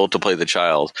want the adult to play the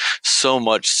child so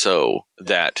much so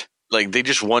that, like, they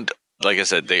just want, like I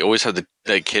said, they always have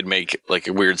the kid make, like,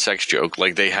 a weird sex joke.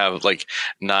 Like, they have, like,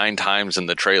 9 times in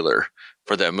the trailer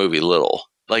for that movie Little.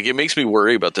 Like, it makes me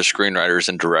worry about the screenwriters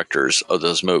and directors of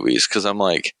those movies, because I'm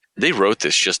like, they wrote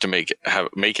this just to make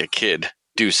a kid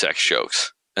do sex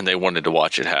jokes, and they wanted to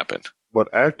watch it happen. But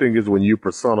acting is when you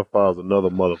personify as another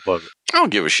motherfucker. I don't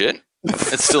give a shit.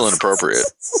 It's still inappropriate.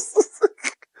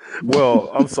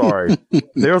 Well, I'm sorry.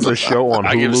 There's a show on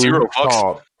I give Hulu 0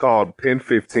 fucks. called Pen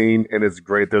 15, and it's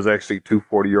great. There's actually 2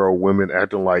 40-year-old women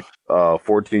acting like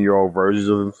 14-year-old versions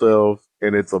of themselves,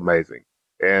 and it's amazing.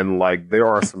 And like there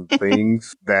are some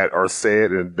things that are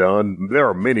said and done. There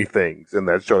are many things in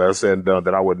that show that are said and done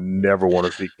that I would never want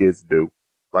to see kids do.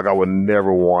 Like I would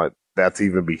never want that to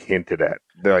even be hinted at.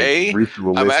 They're like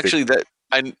ritualistic. I'm actually that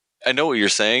I know what you're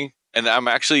saying, and I'm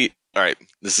actually all right.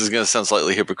 This is going to sound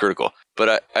slightly hypocritical,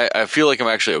 but I feel like I'm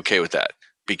actually okay with that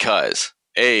because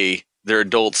they're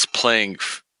adults playing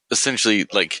essentially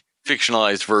like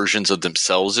fictionalized versions of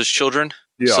themselves as children,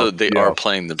 so they are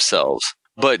playing themselves.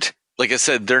 But like I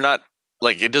said, they're not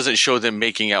like it doesn't show them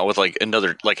making out with like an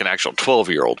actual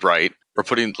 12-year-old, right? Or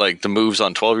putting like the moves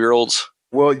on 12-year-olds.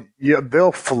 Well, yeah,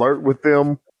 they'll flirt with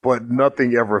them, but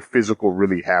nothing ever physical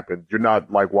really happens. You're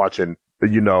not like watching,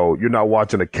 you're not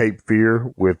watching a Cape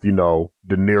Fear with, De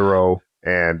Niro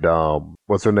and,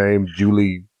 what's her name?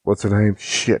 What's her name?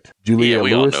 Shit. Julia Yeah,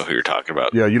 we Lewis? all know who you're talking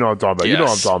about. Yeah, you know what I'm talking about. You know what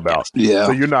I'm Yes, talking about. yes. Yeah.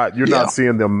 So you're not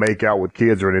seeing them make out with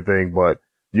kids or anything, but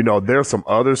there's some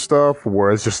other stuff where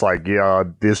it's just like, yeah,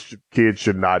 this kid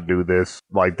should not do this.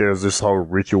 Like there's this whole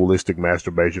ritualistic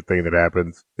masturbation thing that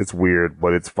happens. It's weird,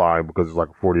 but it's fine because it's like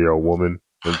a 40-year-old woman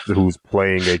who's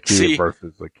playing a kid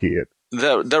versus a kid.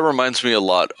 That reminds me a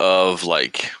lot of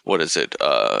like, what is it?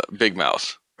 Big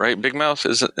Mouth, right? Big Mouth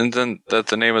isn't that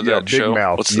the name of that Big show?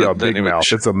 Mouth. What's Big Mouth.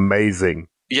 It's amazing.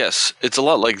 Yes, it's a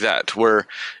lot like that, where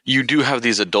you do have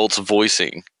these adults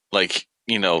voicing, like,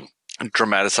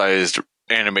 dramatized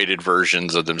animated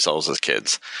versions of themselves as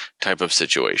kids type of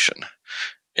situation.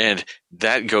 And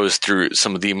that goes through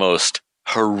some of the most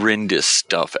horrendous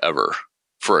stuff ever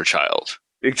for a child.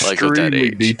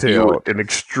 Extremely detailed and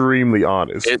extremely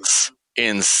honest. It's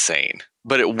insane.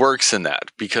 But it works in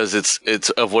that because it's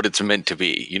of what it's meant to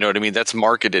be. You know what I mean? That's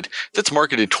marketed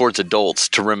towards adults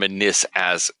to reminisce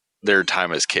as their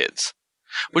time as kids.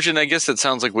 And I guess that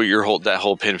sounds like what that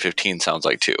whole Pen 15 sounds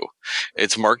like too.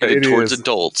 It's marketed towards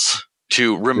adults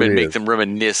to make them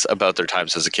reminisce about their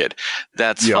times as a kid.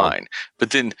 That's fine.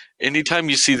 But then anytime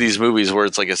you see these movies where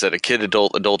it's, like I said, a kid,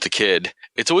 adult to kid,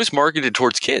 it's always marketed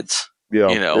towards kids. Yeah.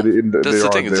 That's the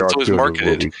thing. It's always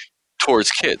marketed towards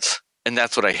kids. And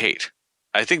that's what I hate.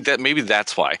 I think that maybe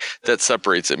that's why that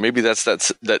separates it. Maybe that's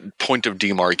that point of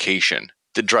demarcation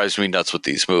that drives me nuts with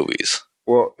these movies.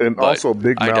 Well, and But also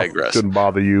Big I Mouth digress. shouldn't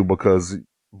bother you because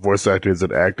voice acting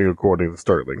isn't acting according to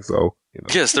Sterling. So,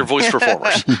 Yes, they're voice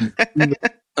performers. And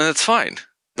that's fine.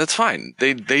 That's fine.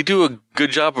 They do a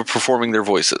good job of performing their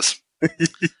voices.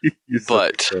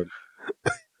 But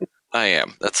I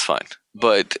am. That's fine.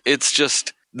 But it's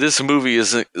just, this movie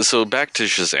isn't, so back to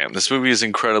Shazam. This movie is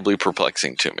incredibly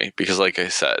perplexing to me because, like I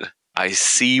said, I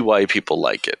see why people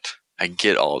like it. I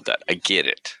get all of that. I get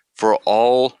it. For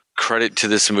all credit to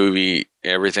this movie,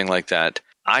 everything like that,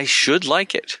 I should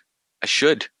like it. I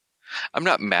should. I'm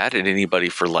not mad at anybody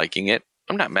for liking it.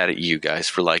 I'm not mad at you guys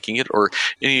for liking it or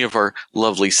any of our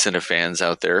lovely cinefans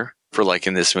out there for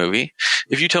liking this movie.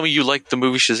 If you tell me you like the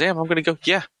movie Shazam, I'm going to go,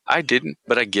 yeah, I didn't,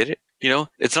 but I get it.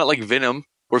 It's not like Venom,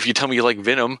 where if you tell me you like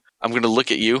Venom, I'm going to look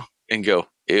at you and go,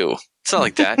 ew. It's not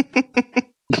like that.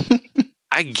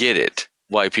 I get it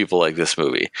why people like this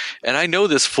movie. And I know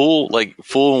this full and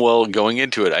well going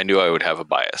into it, I knew I would have a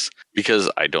bias because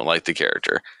I don't like the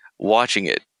character. Watching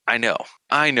it, I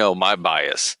know my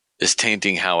bias is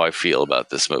tainting how I feel about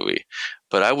this movie.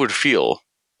 But I would feel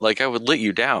like I would let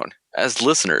you down as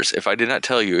listeners if I did not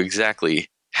tell you exactly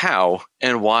how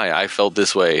and why I felt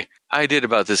this way I did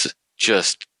about this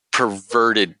just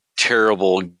perverted,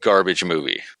 terrible garbage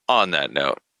movie. On that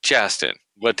note, Justin,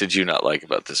 what did you not like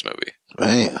about this movie?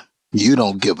 Man, you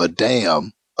don't give a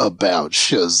damn about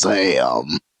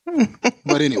Shazam.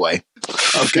 But anyway,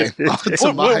 okay.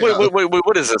 Wait,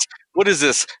 what is this? What is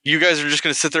this? You guys are just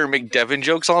going to sit there and make Devin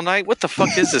jokes all night? What the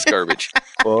fuck is this garbage?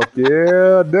 Fuck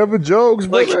yeah, Devin jokes,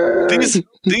 Like baby.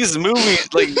 these movies,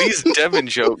 like these Devin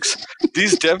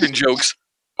jokes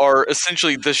are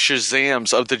essentially the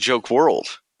Shazams of the joke world.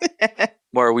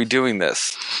 Why are we doing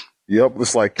this? Yep,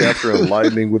 it's like capturing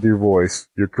lightning with your voice.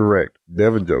 You're correct.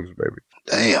 Devin jokes, baby.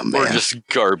 Damn, man. Or just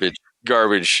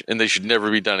garbage, and they should never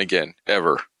be done again,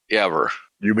 ever.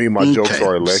 You mean my jokes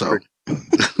are electric?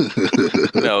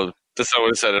 No, that's not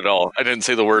what I said at all. I didn't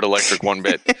say the word electric one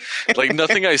bit. Like,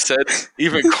 nothing I said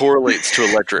even correlates to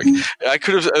electric. I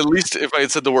could have, at least if I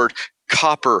had said the word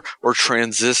copper or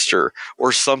transistor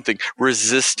or something,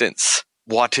 resistance,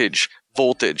 wattage,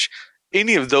 voltage,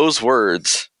 any of those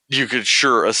words, you could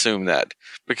sure assume that.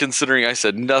 But considering I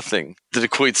said nothing that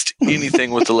equates to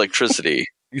anything with electricity,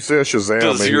 You said Shazam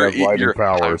and he has lightning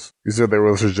powers. You said there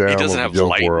was Shazam he doesn't of have the joke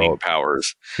lightning world.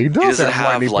 powers. He He does doesn't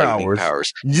have lightning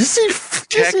powers. You see,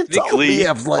 Technically, he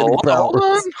has lightning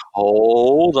powers.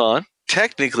 hold on.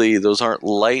 Technically, those aren't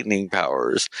lightning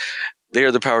powers. They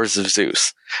are the powers of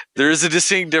Zeus. There is a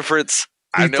distinct difference.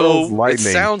 He I know throws lightning.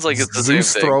 it sounds like it's the Zeus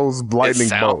same thing. throws lightning It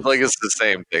sounds bolts. like it's the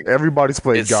same thing. Everybody's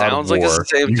played It God sounds of like War.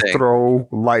 it's the same you thing. throw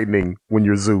lightning when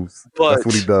you're Zeus. But That's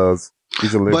what he does.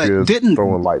 He's Olympia's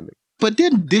throwing lightning. But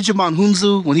didn't Digimon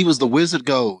Hunzu, when he was the wizard,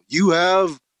 go, "You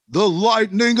have the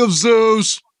lightning of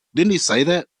Zeus"? Didn't he say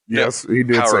that? Yes, he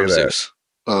did power say of that. Zeus.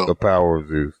 Oh, The power of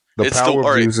Zeus. The It's power all of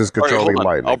right, Zeus is all right, controlling hold on.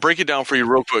 lightning. I'll break it down for you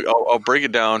real quick. I'll break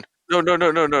it down.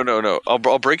 No.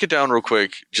 I'll break it down real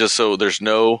quick, just so there's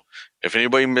no. If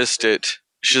anybody missed it,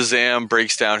 Shazam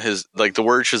breaks down the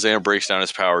word Shazam breaks down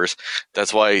his powers.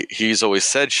 That's why he's always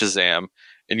said Shazam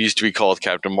and used to be called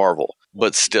Captain Marvel.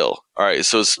 But still, all right.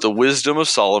 So it's the wisdom of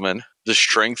Solomon, the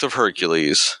strength of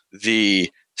Hercules,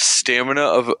 the stamina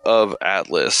of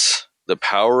Atlas, the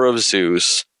power of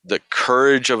Zeus, the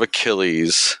courage of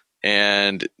Achilles,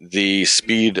 and the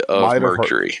speed of Might of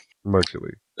Mercury.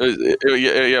 Mercury.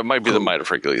 It might be the might of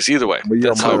Hercules. Either way, But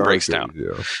that's how Might it of breaks Hercules,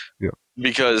 down. Yeah.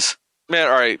 Because, man,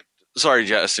 all right. Sorry,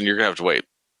 Justin, you're going to have to wait.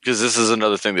 Because this is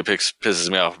another thing that pisses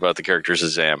me off about the character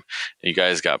Shazam. And you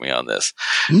guys got me on this.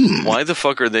 Why the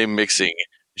fuck are they mixing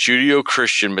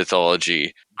Judeo-Christian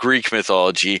mythology, Greek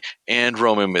mythology, and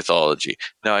Roman mythology?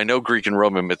 Now, I know Greek and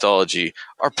Roman mythology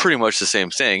are pretty much the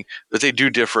same thing, but they do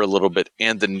differ a little bit,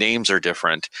 and the names are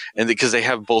different. And because they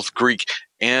have both Greek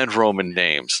and Roman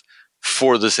names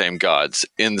for the same gods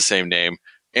in the same name,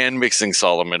 and mixing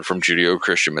Solomon from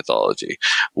Judeo-Christian mythology.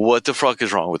 What the fuck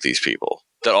is wrong with these people?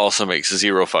 That also makes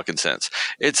zero fucking sense.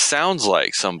 It sounds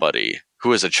like somebody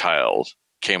who is a child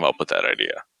came up with that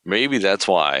idea. Maybe that's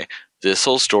why this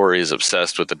whole story is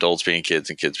obsessed with adults being kids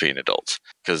and kids being adults.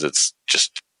 Because it's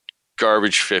just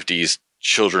garbage 50s,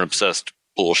 children obsessed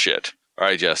bullshit. All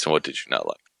right, Justin, what did you not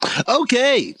like?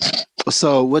 Okay.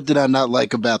 So what did I not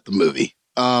like about the movie?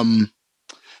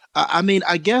 I mean,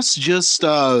 I guess just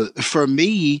for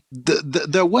me,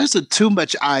 there wasn't too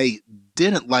much I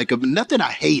didn't like. Nothing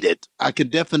I hated. I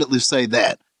could definitely say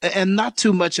that. And not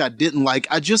too much I didn't like.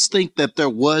 I just think that there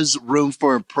was room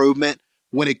for improvement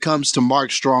when it comes to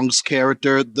Mark Strong's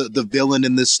character, the villain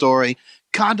in this story.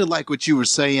 Kind of like what you were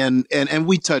saying, and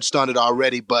we touched on it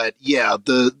already, but yeah,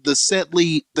 the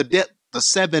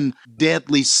 7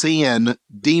 deadly sin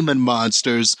demon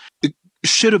monsters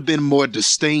should have been more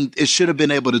distinct. It should have been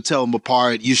able to tell them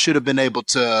apart. You should have been able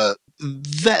to,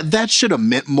 that should have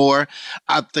meant more,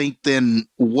 I think, than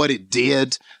what it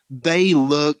did. They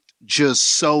looked just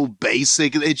so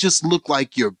basic. It just looked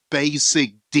like your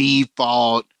basic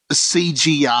default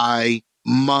CGI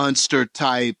monster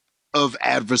type of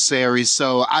adversary.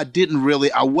 So I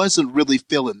wasn't really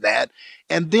feeling that.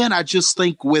 And then I just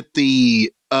think with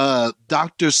the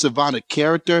Dr. Sivana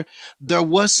character, there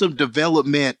was some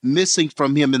development missing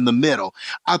from him in the middle.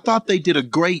 I thought they did a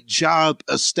great job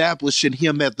establishing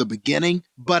him at the beginning,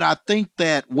 but I think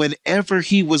that whenever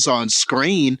he was on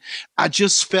screen, I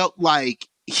just felt like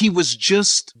he was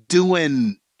just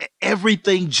doing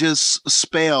everything just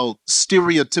spelled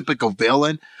stereotypical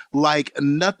villain. Like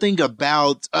nothing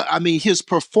about, his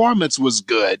performance was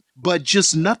good, but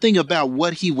just nothing about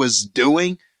what he was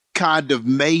doing kind of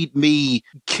made me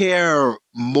care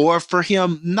more for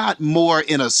him. Not more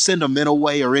in a sentimental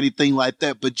way or anything like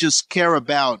that, but just care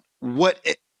about what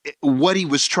he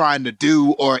was trying to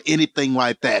do or anything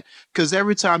like that. Because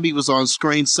every time he was on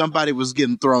screen, somebody was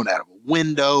getting thrown out of a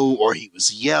window, or he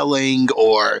was yelling,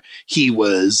 or he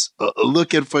was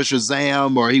looking for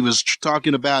Shazam, or he was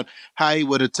talking about how he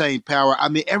would attain power. I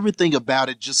mean, everything about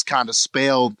it just kind of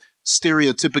spelled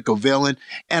stereotypical villain.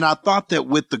 And I thought that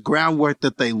with the groundwork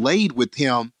that they laid with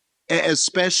him,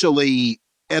 especially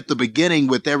at the beginning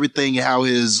with everything, how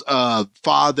his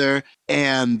father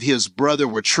and his brother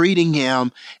were treating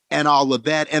him and all of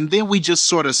that. And then we just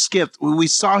sort of skipped. We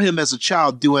saw him as a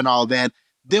child doing all that.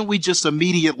 Then we just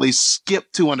immediately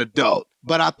skipped to an adult.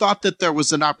 But I thought that there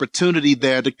was an opportunity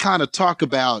there to kind of talk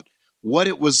about what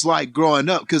it was like growing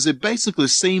up, because it basically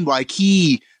seemed like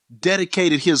he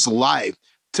dedicated his life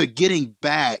to getting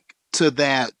back to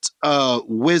that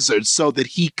wizard so that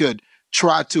he could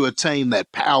try to attain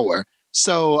that power.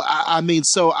 So,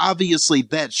 so obviously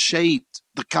that shaped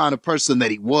the kind of person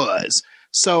that he was.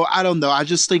 So I don't know. I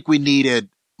just think we needed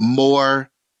more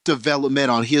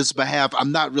development on his behalf.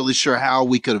 I'm not really sure how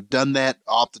we could have done that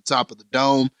off the top of the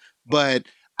dome, but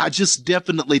I just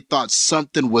definitely thought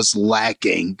something was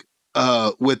lacking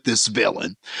with this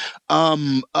villain.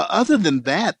 Other than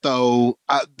that, though,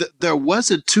 there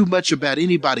wasn't too much about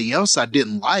anybody else I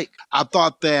didn't like. I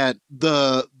thought that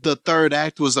the third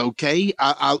act was okay.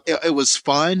 It was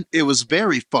fun. It was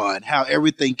very fun how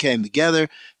everything came together,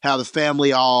 how the family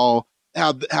how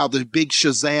the big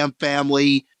Shazam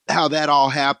family, how that all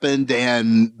happened,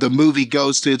 and the movie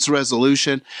goes to its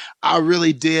resolution. I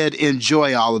really did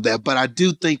enjoy all of that, but I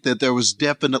do think that there was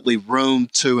definitely room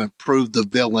to improve the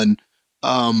villain,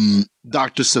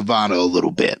 Dr. Sivana, a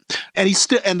little bit. And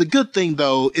the good thing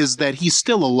though is that he's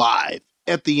still alive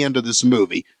at the end of this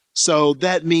movie. So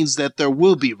that means that there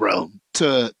will be room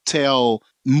to tell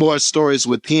more stories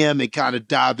with him and kind of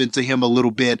dive into him a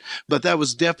little bit. But that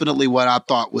was definitely what I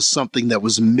thought was something that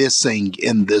was missing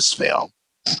in this film.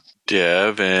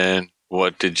 Devin,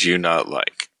 what did you not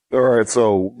like? All right,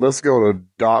 so let's go to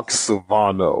Doc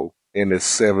Savano. and his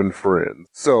 7 friends.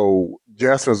 So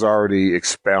Jasmine's already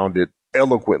expounded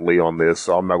eloquently on this,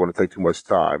 so I'm not going to take too much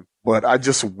time. But I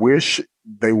just wish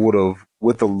they would have,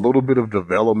 with a little bit of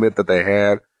development that they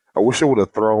had, I wish they would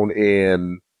have thrown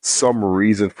in some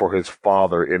reason for his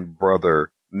father and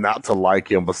brother not to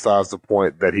like him besides the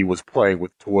point that he was playing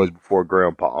with toys before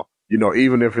grandpa. You know,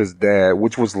 even if his dad,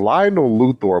 which was Lionel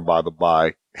Luthor, by the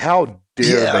by, how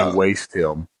dare they waste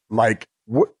him? Like,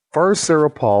 first Sarah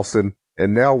Paulson,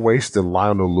 and now wasting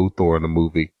Lionel Luthor in the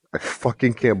movie. I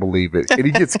fucking can't believe it. And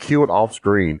he gets killed off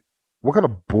screen. What kind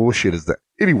of bullshit is that?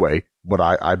 Anyway, but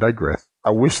I digress.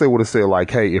 I wish they would have said,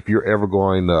 like, hey, if you're ever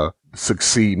going to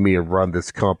succeed me and run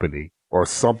this company, or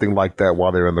something like that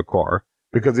while they're in the car.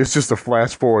 Because it's just a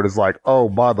flash forward. It's like, oh,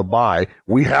 by the by,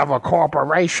 we have a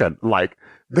corporation. Like,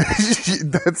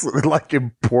 that's like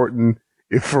important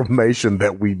information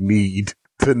that we need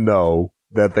to know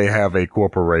that they have a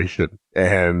corporation.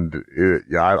 And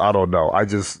I don't know.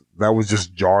 That was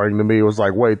just jarring to me. It was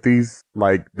like, wait,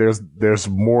 there's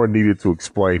more needed to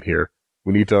explain here.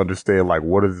 We need to understand, like,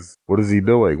 what is he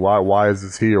doing? Why is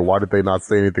this here? Why did they not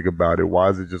say anything about it? Why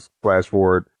is it just flash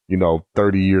forward,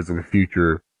 30 years in the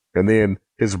future? And then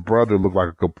his brother looked like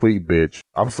a complete bitch.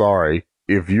 I'm sorry.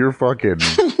 If you're fucking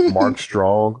Mark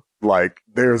Strong, like,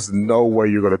 there's no way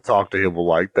you're going to talk to him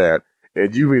like that.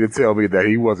 And you mean to tell me that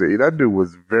that dude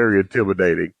was very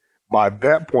intimidating. By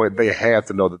that point, they had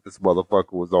to know that this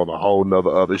motherfucker was on a whole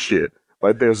nother other shit.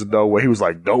 Like, there's no way. He was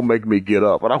like, don't make me get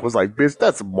up. And I was like, bitch,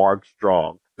 that's Mark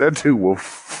Strong. That dude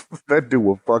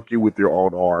will fuck you with your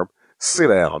own arm. Sit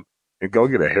down and go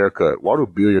get a haircut. Why do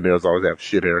billionaires always have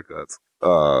shit haircuts?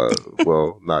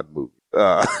 Well, not movies.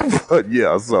 But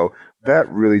yeah, so that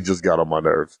really just got on my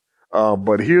nerves.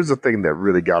 But here's the thing that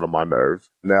really got on my nerves.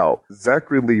 Now,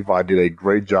 Zachary Levi did a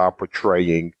great job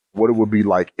portraying what it would be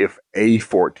like if a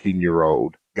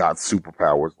 14-year-old got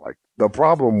superpowers. Like, the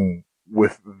problem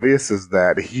with this is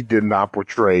that he did not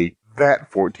portray that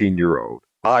 14-year-old.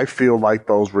 I feel like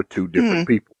those were two different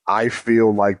people. I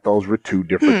feel like those were two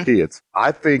different kids.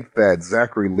 I think that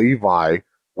Zachary Levi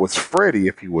was Freddy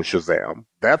if he was Shazam.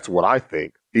 That's what I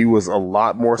think. He was a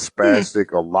lot more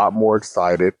spastic, a lot more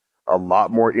excited, a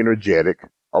lot more energetic,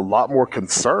 a lot more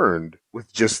concerned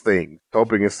with just things,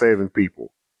 helping and saving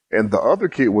people. And the other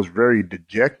kid was very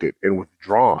dejected and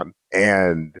withdrawn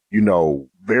and,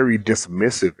 very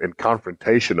dismissive and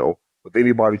confrontational with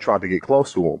anybody trying to get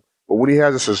close to him. But when he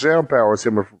has the Shazam powers,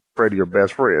 him and Freddy are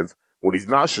best friends. When he's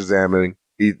not Shazamming,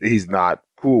 he's not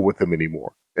cool with him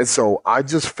anymore. And so I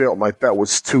just felt like that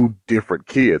was two different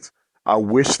kids. I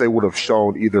wish they would have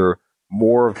shown either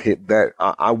more of that.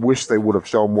 I wish they would have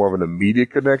shown more of an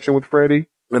immediate connection with Freddy,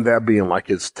 and that being like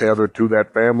his tether to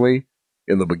that family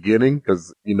in the beginning.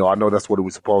 Because, I know that's what it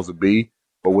was supposed to be.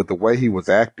 But with the way he was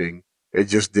acting, it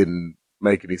just didn't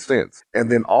make any sense.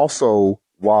 And then also,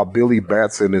 while Billy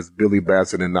Batson is Billy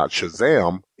Batson and not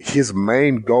Shazam, his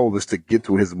main goal is to get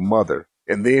to his mother.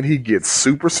 And then he gets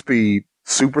super speed,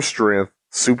 super strength,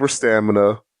 super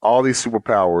stamina, all these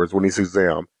superpowers when he's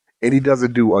Shazam. And he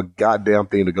doesn't do a goddamn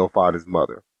thing to go find his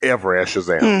mother, ever as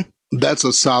Shazam. That's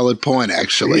a solid point,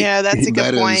 actually. Yeah, that's a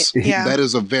good point. That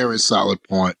is a very solid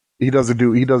point. He doesn't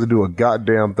do a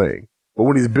goddamn thing. But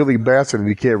when he's Billy Batson and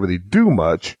he can't really do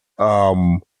much,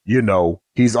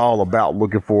 he's all about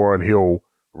looking for her, and he'll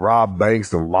rob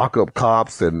banks and lock up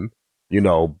cops and,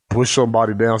 push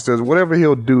somebody downstairs, whatever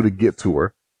he'll do to get to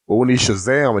her. But when he's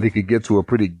Shazam and he can get to her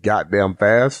pretty goddamn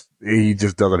fast, he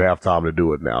just doesn't have time to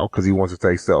do it now because he wants to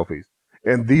take selfies.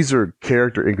 And these are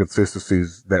character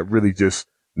inconsistencies that really just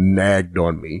nagged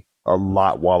on me a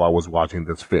lot while I was watching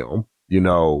this film.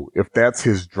 If that's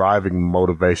his driving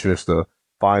motivation is to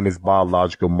find his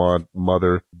biological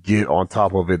mother, get on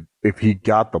top of it, if he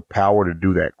got the power to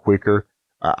do that quicker,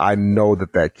 I know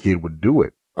that kid would do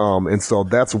it. And so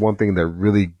that's one thing that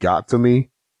really got to me.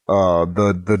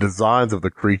 The designs of the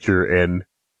creature and,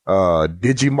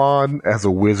 Digimon as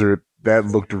a wizard, that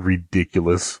looked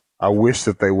ridiculous. I wish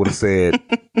that they would have said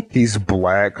he's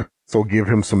black, so give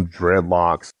him some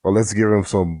dreadlocks, or let's give him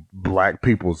some black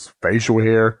people's facial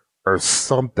hair or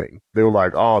something. They were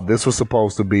like, oh, this was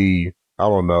supposed to be, I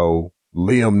don't know,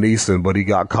 Liam Neeson, but he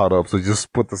got caught up, so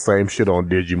just put the same shit on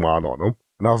Digimon on him.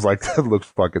 And I was like, that looks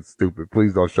fucking stupid.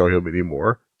 Please don't show him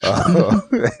anymore.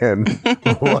 And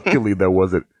luckily there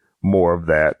wasn't more of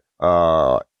that.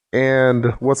 And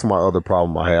what's my other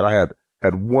problem I had? I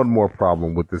had one more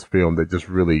problem with this film that just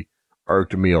really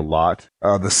irked me a lot.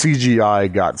 The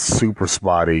CGI got super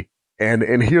spotty.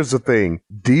 And here's the thing.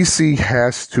 DC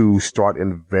has to start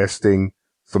investing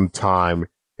some time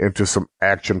into some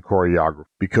action choreography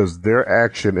because their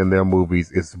action in their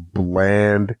movies is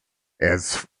bland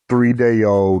as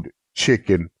 3-day-old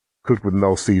chicken cooked with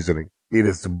no seasoning. It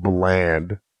is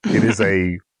bland. It is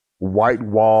a white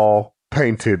wall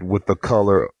painted with the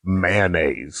color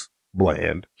mayonnaise.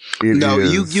 Bland. You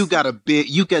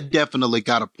definitely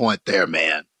got a point there,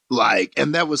 man. Like,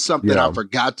 and that was something I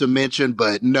forgot to mention,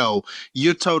 but no,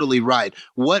 you're totally right.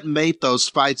 What made those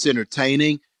fights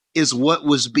entertaining is what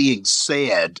was being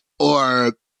said,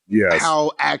 or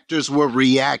how actors were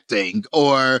reacting,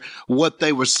 or what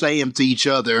they were saying to each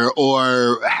other,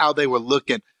 or how they were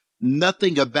looking.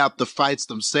 Nothing about the fights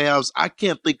themselves. I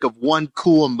can't think of one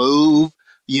cool move,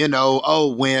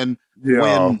 when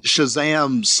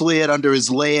Shazam slid under his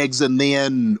legs and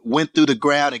then went through the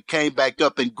ground and came back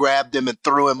up and grabbed him and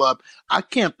threw him up. I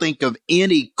can't think of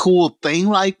any cool thing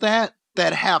like that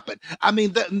happened. I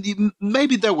mean,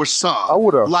 maybe there were some.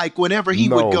 Like whenever he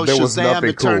would go Shazam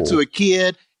and turn to a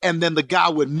kid, and then the guy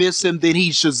would miss him, then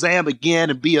he'd Shazam again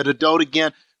and be an adult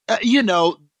again.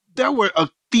 There were a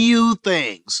few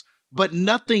things, but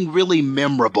nothing really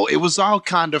memorable. It was all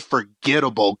kind of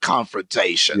forgettable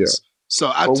confrontations. Yeah.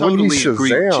 So I totally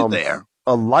agree with you there.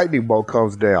 A lightning bolt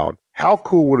comes down. How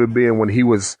cool would it have been when he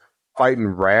was fighting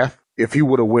Wrath if he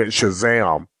would have went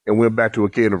Shazam and went back to a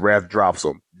kid and Wrath drops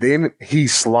him? Then he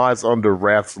slides under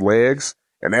Wrath's legs,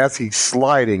 and as he's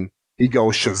sliding, he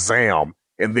goes Shazam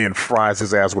and then fries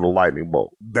his ass with a lightning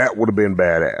bolt. That would have been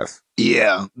badass.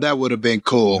 Yeah, that would have been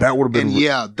cool. That would have been.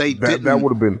 And they didn't. That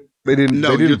would have been. They didn't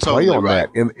play on that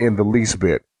in the least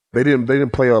bit. They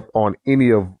didn't play up on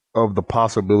any of the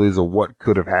possibilities of what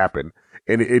could have happened.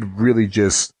 And it really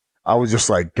just, I was just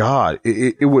like, God,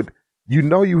 it would,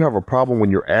 you have a problem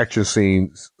when your action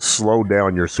scenes slow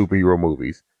down your superhero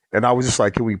movies. And I was just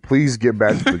like, can we please get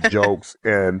back to the jokes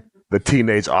and the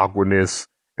teenage awkwardness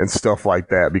and stuff like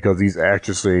that? Because these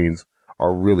action scenes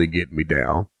are really getting me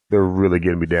down. They're really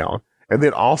getting me down. And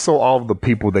then also all of the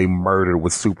people they murdered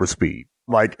with super speed.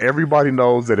 Like, everybody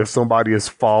knows that if somebody is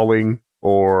falling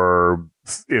or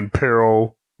in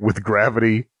peril with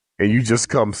gravity and you just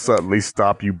come suddenly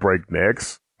stop, you break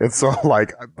necks. And so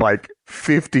like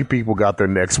 50 people got their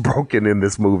necks broken in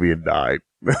this movie and died.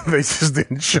 They just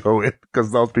didn't show it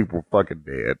because those people were fucking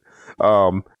dead.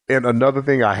 And another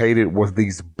thing I hated was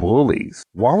these bullies.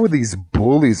 Why were these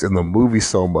bullies in the movie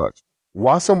so much?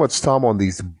 Why so much time on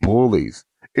these bullies?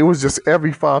 It was just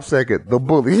every 5 seconds, the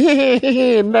bully,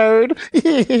 nerd,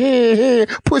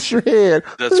 push your head.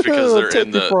 That's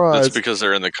because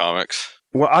they're in the comics.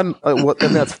 Well, and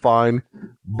that's fine,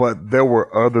 but there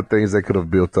were other things that could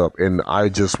have built up, and I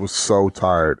just was so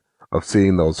tired of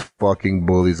seeing those fucking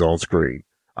bullies on screen.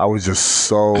 I was just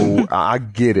so, I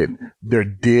get it. They're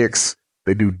dicks.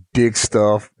 They do dick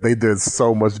stuff. They did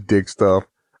so much dick stuff.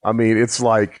 I mean, it's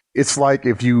like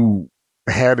if you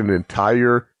had an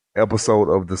entire episode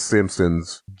of The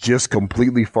Simpsons just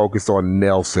completely focused on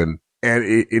Nelson, and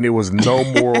it was no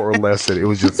more or less than it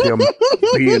was just him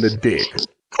being a dick.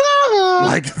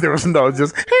 Like, there was no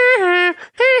just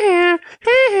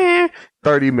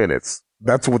 30 minutes.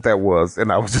 That's what that was.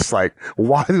 And I was just like,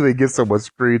 why do they get so much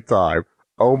screen time?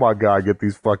 Oh my God, get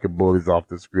these fucking bullies off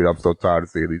the screen. I'm so tired of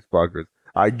seeing these fuckers.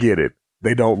 I get it.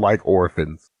 They don't like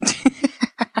orphans.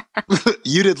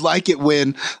 You didn't like it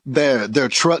when their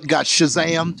truck got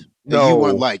Shazammed? No. You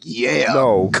weren't like,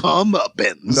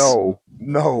 comeuppance.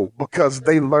 No, because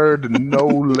they learned no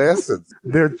lessons.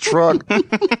 Their truck,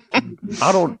 and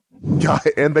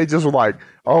they just were like,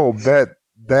 oh, that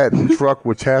truck,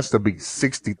 which has to be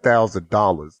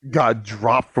 $60,000, got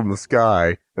dropped from the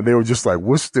sky. And they were just like,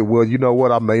 well, you know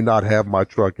what? I may not have my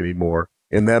truck anymore.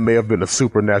 And that may have been a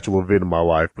supernatural event in my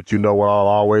life. But you know what I'll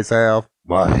always have?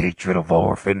 My hatred of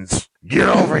orphans. Get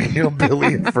over here,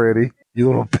 Billy and Freddie. You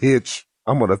little bitch.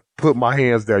 I'm going to put my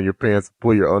hands down your pants and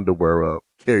pull your underwear up.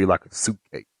 Carry like a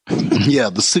suitcase. Yeah,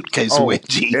 the suitcase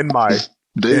wedgie. In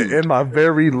my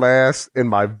very last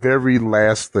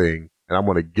thing, and I'm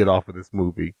going to get off of this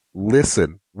movie.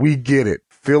 Listen, we get it.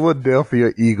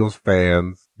 Philadelphia Eagles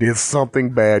fans did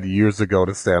something bad years ago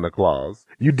to Santa Claus.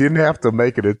 You didn't have to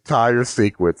make an entire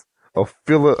sequence of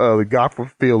the guy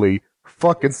from Philly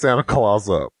fucking Santa Claus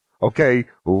up. Okay?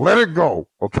 Let it go.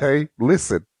 Okay?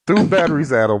 Listen, threw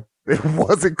batteries at him. It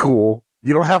wasn't cool.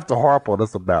 You don't have to harp on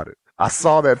us about it. I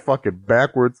saw that fucking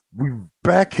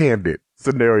backhanded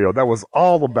scenario. That was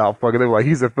all about fucking, they were like,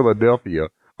 he's in Philadelphia.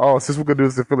 Oh, since we're going to do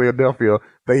this in Philadelphia,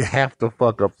 they have to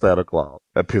fuck up Santa Claus.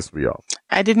 That pissed me off.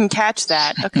 I didn't catch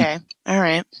that. Okay. All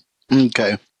right.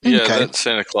 Okay. Yeah, that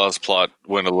Santa Claus plot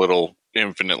went a little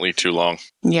infinitely too long.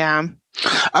 Yeah.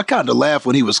 I kind of laughed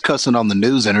when he was cussing on the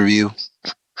news interview.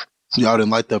 Y'all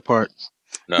didn't like that part?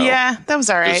 No. Yeah, that was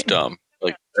all right. It's dumb.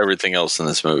 Like everything else in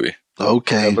this movie.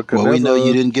 Okay. Well, we know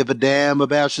you didn't give a damn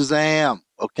about Shazam.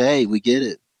 Okay, we get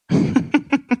it.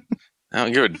 I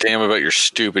don't give a damn about your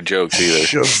stupid jokes either.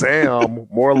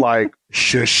 Shazam, more like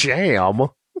Shasham.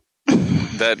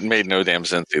 That made no damn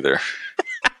sense either.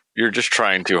 You're just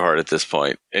trying too hard at this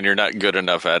point, and you're not good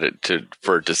enough at it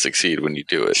for it to succeed when you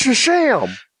do it.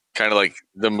 Shasham. Kind of like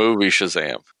the movie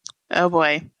Shazam. Oh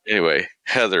boy. Anyway,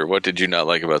 Heather, what did you not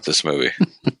like about this movie?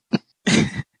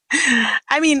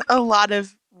 I mean, a lot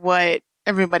of what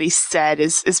everybody said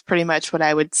is pretty much what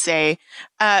I would say.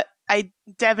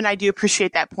 Devin, I do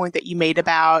appreciate that point that you made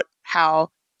about how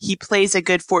he plays a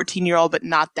good 14-year-old, but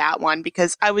not that one,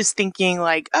 because I was thinking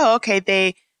like, oh, okay,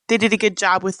 they did a good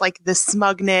job with like the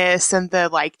smugness and the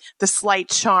slight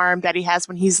charm that he has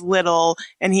when he's little,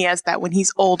 and he has that when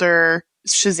he's older.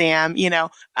 Shazam,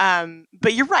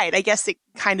 but you're right. I guess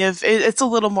it's a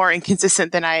little more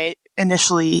inconsistent than I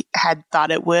initially had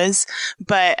thought it was.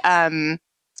 But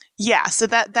yeah, so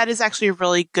that is actually a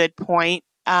really good point.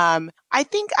 I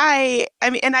think I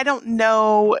mean, and I don't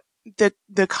know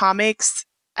the comics,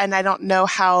 and I don't know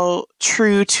how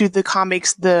true to the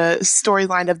comics the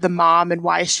storyline of the mom and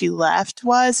why she left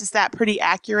was. Is that pretty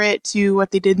accurate to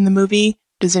what they did in the movie?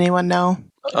 Does anyone know?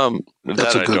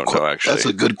 That's I don't know, actually. That's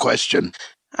a good question.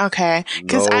 Okay,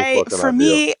 because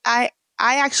I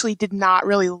actually did not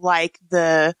really like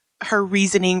her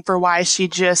reasoning for why she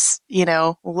just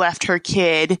left her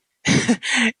kid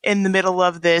in the middle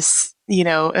of this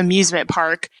amusement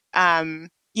park.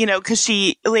 Because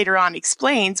she later on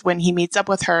explains when he meets up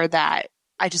with her that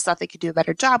I just thought they could do a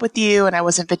better job with you, and I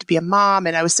wasn't fit to be a mom,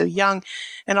 and I was so young,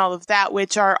 and all of that,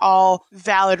 which are all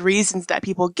valid reasons that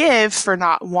people give for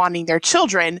not wanting their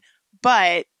children.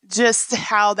 But just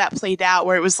how that played out,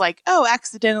 where it was like, oh,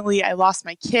 accidentally I lost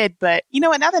my kid, but you know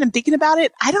what, now that I'm thinking about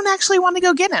it, I don't actually want to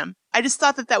go get him. I just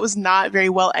thought that was not very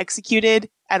well executed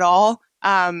at all.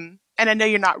 And I know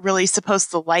you're not really supposed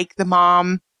to like the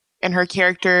mom and her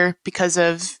character because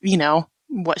of,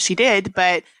 what she did,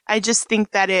 but I just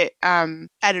think that it, I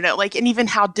don't know, and even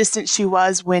how distant she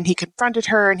was when he confronted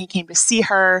her and he came to see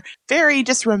her, very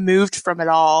just removed from it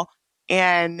all.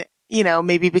 And,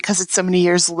 maybe because it's so many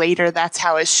years later, that's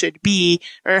how it should be,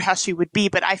 or how she would be.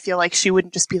 But I feel like she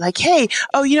wouldn't just be like, hey,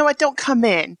 oh, you know what? Don't come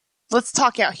in. Let's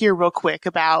talk out here real quick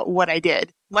about what I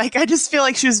did. I just feel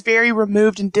like she was very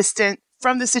removed and distant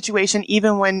from the situation,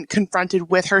 even when confronted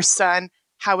with her son,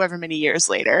 however many years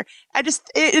later.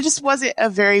 It just wasn't a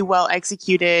very well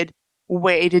executed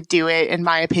way to do it, in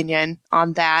my opinion,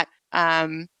 on that.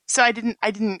 So I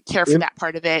didn't care for that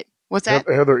part of it. What's that?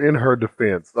 Heather, in her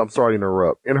defense, I'm sorry to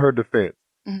interrupt. In her defense,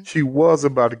 she was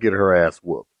about to get her ass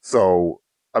whooped. So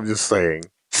I'm just saying.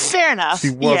 Fair enough. She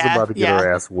was about to get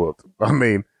her ass whooped. I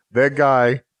mean, that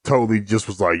guy totally just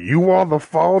was like, "You on the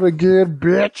phone again,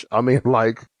 bitch?" I mean,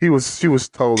 she was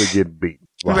totally getting beat.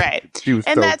 Right. She was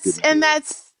and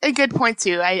that's a good point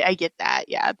too. I get that.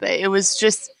 Yeah. But it was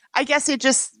just, I guess it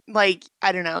just I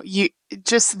don't know,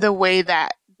 just the way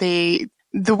that they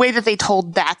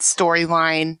told that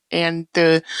storyline and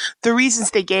the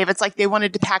reasons they gave, it's like they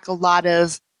wanted to pack a lot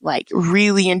of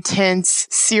really intense,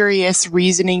 serious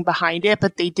reasoning behind it,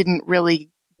 but they didn't really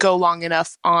go long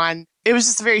enough on, it was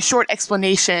just a very short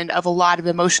explanation of a lot of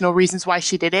emotional reasons why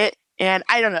she did it. And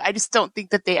I don't know, I just don't think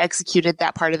that they executed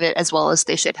that part of it as well as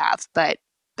they should have, but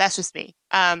that's just me.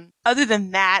 Other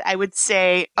than that, I would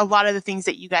say a lot of the things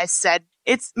that you guys said,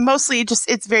 it's mostly just,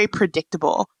 it's very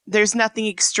predictable. There's nothing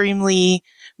extremely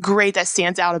great that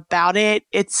stands out about it.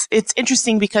 It's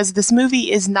interesting because this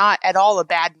movie is not at all a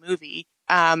bad movie.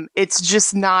 It's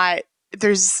just not,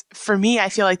 for me, I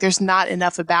feel like there's not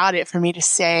enough about it for me to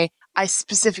say I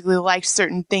specifically liked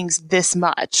certain things this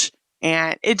much.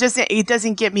 And it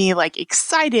doesn't get me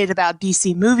excited about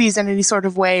DC movies in any sort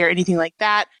of way or anything like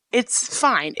that. It's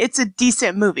fine. It's a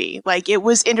decent movie. It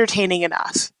was entertaining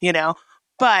enough,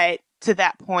 but to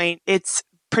that point, it's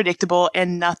predictable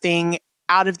and nothing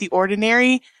out of the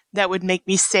ordinary that would make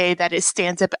me say that it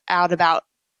stands out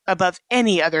above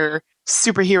any other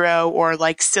superhero or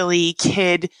silly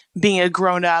kid being a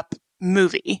grown up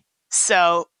movie.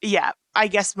 So yeah, I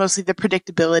guess mostly the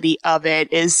predictability of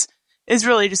it is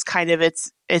really just kind of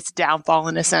its downfall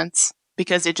in a sense,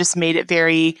 because it just made it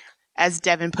very, as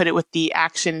Devin put it with the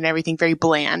action and everything, very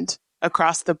bland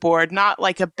across the board. Not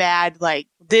a bad,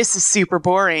 this is super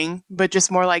boring, but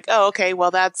just more oh, okay,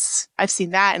 well I've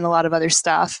seen that in a lot of other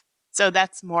stuff. So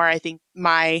that's more, I think,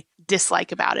 my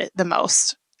dislike about it the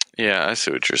most. Yeah, I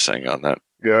see what you're saying on that.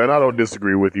 Yeah, and I don't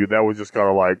disagree with you. That was just kind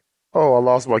of oh, I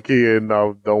lost my kid and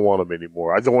I don't want him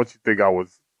anymore. I don't want you to think I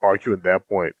was arguing that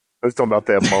point. Let's talk about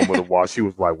that moment of why she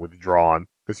was withdrawn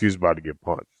because she was about to get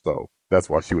punched. So that's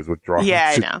why she was withdrawn from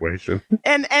the situation.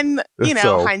 And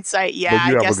hindsight, yeah,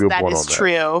 I guess that is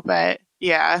true. But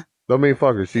yeah. I mean,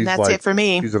 fuck her. She's And that's like, it for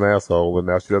me. she's an asshole, and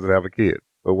now she doesn't have a kid.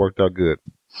 It worked out good.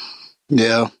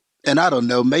 Yeah. And I don't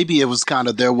know, maybe it was kind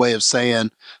of their way of saying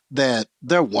that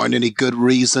there weren't any good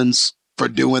reasons for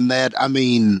doing that. I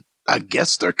mean, I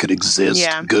guess there could exist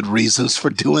good reasons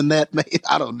for doing that.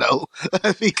 I don't know.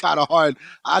 It'd be kind of hard.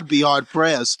 I'd be hard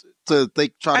pressed to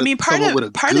think, come up with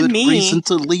a good reason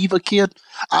to leave a kid.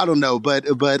 I don't know, but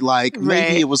like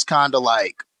maybe it was kind of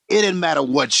like it didn't matter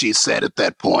what she said at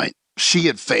that point. She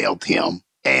had failed him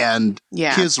and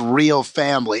his real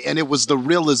family, and it was the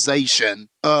realization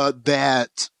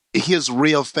that his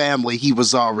real family he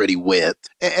was already with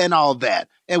and all that,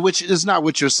 and which is not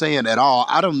what you're saying at all.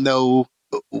 I don't know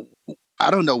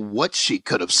what she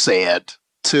could have said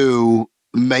to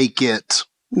make it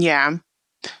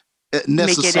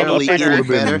necessarily even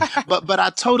better. But I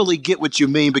totally get what you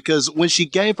mean, because when she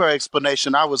gave her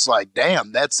explanation, I was like,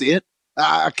 damn, that's it.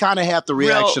 I kind of had the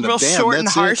reaction real of damn, short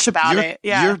that's and harsh about it.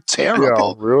 Yeah, you're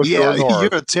terrible. You're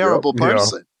a terrible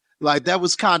person. Like that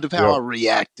was kind of how I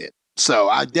reacted. So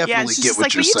I definitely get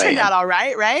what you're saying. You turned out all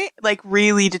right, right? Like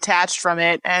really detached from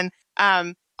it. And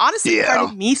honestly,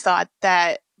 part of me thought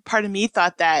that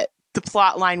the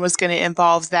plot line was going to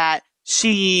involve that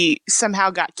she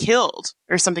somehow got killed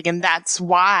or something, and that's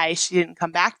why she didn't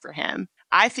come back for him.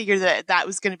 I figured that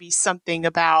was going to be something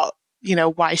about,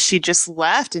 why she just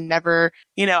left and never,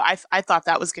 I thought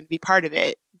that was going to be part of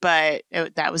it. But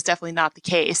that was definitely not the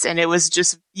case. And it was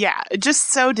just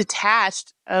so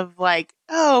detached of like,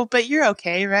 oh, but you're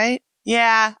okay, right?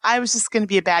 Yeah, I was just going to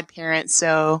be a bad parent.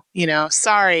 So,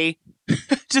 sorry.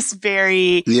 Just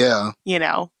very,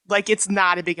 like it's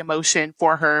not a big emotion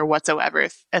for her whatsoever.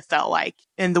 It felt like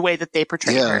in the way that they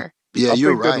portrayed her. Yeah,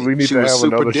 you're right. We need to have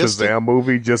another Shazam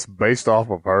movie just based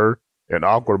off of her and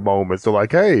awkward moments. So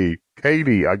like, hey,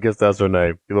 Katie, I guess that's her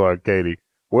name. You know, like Katie,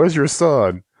 where's your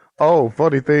son? Oh,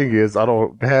 funny thing is, I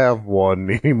don't have one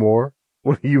anymore.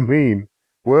 What do you mean?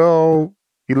 Well,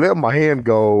 he let my hand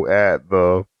go at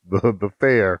the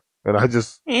fair, and I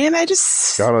just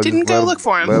didn't go look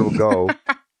for him. Let him go,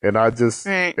 and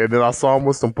and then I saw him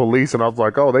with some police, and I was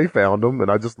like, oh, they found him, and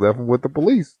I just left him with the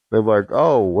police. They're like,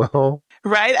 oh, well.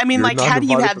 Right? I mean, like, how do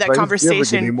you have that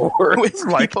conversation with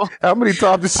like, people? How many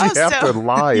times did she have to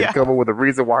lie and come up with a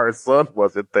reason why her son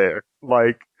wasn't there?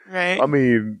 Like, I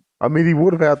mean, he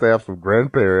would have had to have some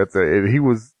grandparents, and he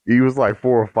was like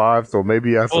 4 or 5, so maybe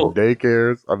he had some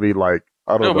daycares. I mean, like,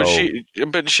 I don't know. She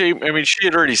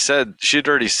had already said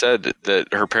that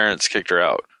her parents kicked her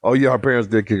out. Oh yeah, her parents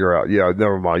did kick her out. Yeah,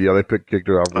 never mind. Yeah, they kicked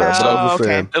her out for that. But I was just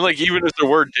saying. And like, even if there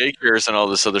were daycares and all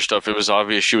this other stuff, it was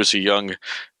obvious she was a young,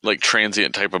 like,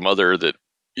 transient type of mother that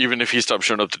even if he stopped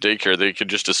showing up to daycare, they could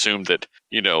just assume that,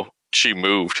 she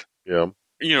moved. Yeah.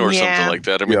 Or something like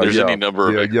that. I mean, there's any number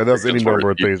of there's any number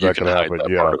of things that can happen.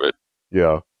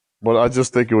 Yeah. But I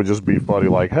just think it would just be funny,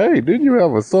 like, hey, didn't you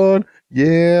have a son?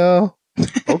 Yeah.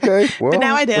 Okay, well. But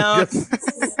now I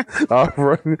don't. All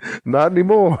right, not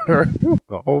anymore.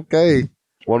 Okay.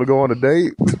 Want to go on a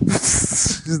date?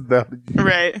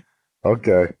 Right.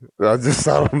 Okay. I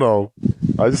don't know.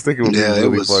 I just think it would be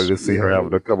really funny to see her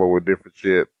having to come up with different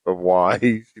shit of why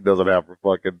she doesn't have her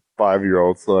fucking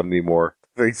 5-year-old son anymore.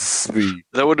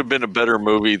 That would have been a better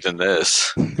movie than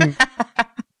this.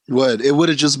 What? It would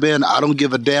have just been, I don't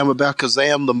give a damn about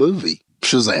Kazam the movie.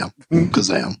 Shazam.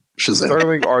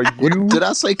 Sterling, are you did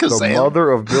I say Kazam? The mother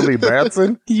of Billy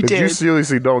Batson? You did. You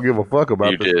seriously don't give a fuck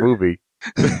about this movie.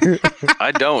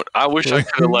 I don't. I wish I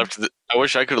could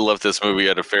have left this movie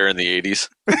at a fair in the 80s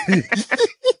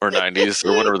or 90s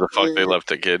or whatever the fuck they left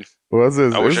the kid. Well,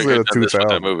 I wish I could have done this with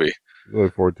that movie. You're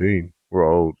like 14. We're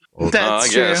old. That's I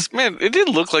true. guess. Man, it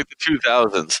didn't look like the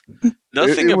 2000s.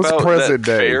 Nothing about that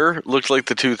fair looked like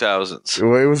the 2000s.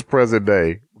 Well, it was present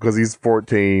day because he's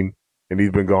 14 and he's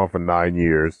been gone for 9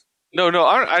 years. No,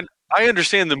 I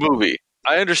understand the movie.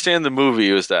 I understand the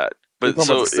movie was that. But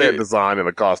so the set design and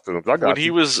the costumes. I got when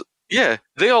he was,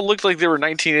 they all looked like they were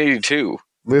 1982.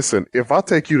 Listen, if I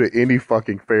take you to any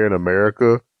fucking fair in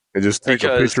America and just take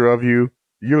a picture of you,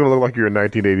 you're gonna look like you're in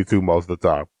 1982 most of the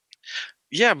time.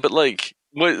 Yeah, but like,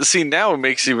 see, now it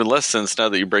makes even less sense now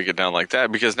that you break it down like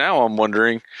that, because now I'm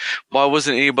wondering why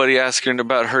wasn't anybody asking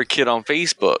about her kid on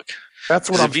Facebook? That's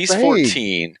what I'm saying. If he's saying.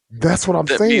 14, that's what I'm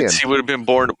saying. That means he would have been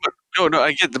born. No,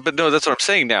 I get but no, that's what I'm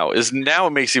saying now. Now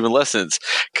it makes even less sense,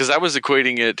 because I was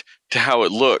equating it to how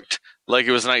it looked, like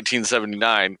it was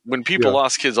 1979, when people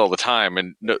lost kids all the time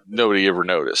and nobody ever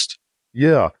noticed.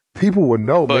 Yeah, people would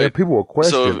know, man. People would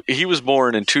question. So he was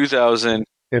born in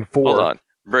 2004. Hold on,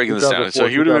 breaking this down. So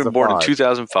he would have been born in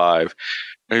 2005.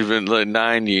 He's been like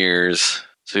 9 years.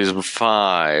 So he's been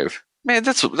 5. Man,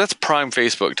 that's prime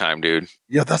Facebook time, dude.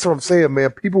 Yeah, that's what I'm saying, man.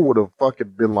 People would have fucking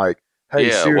been like, "Hey,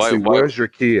 Yeah, seriously, why- where's your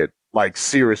kid?" Like,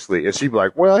 seriously, and she'd be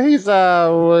like, "Well, he's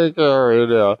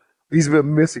he's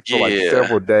been missing for like Yeah.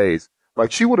 several days."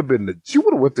 Like, she would have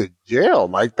went to jail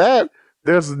like that.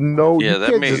 There's no, Yeah, you that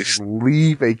can't makes- just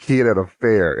leave a kid at a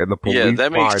fair and the Yeah, police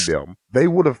that find makes- them. They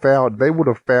would have found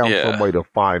Yeah. some way to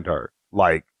find her.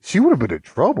 Like, she would have been in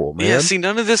trouble, man. Yeah, see,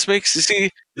 none of this makes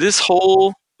this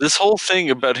whole thing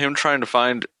about him trying to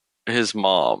find his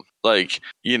mom, like,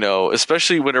 you know,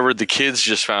 especially whenever the kids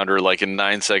just found her like in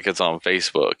 9 seconds on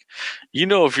Facebook. You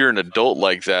know, if you're an adult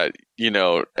like that, you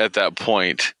know, at that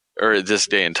point or at this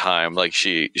day and time, like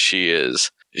she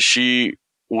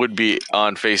would be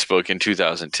on Facebook in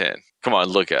 2010. Come on,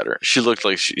 look at her. She looked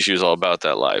like she was all about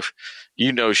that life.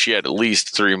 You know, she had at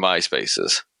least 3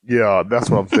 MySpaces. Yeah, that's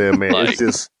what I'm saying, man. Like- It's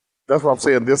just, that's what I'm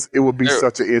saying. It would be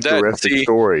such an interesting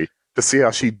story to see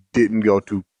how she didn't go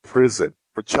to prison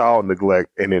for child neglect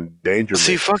and endangerment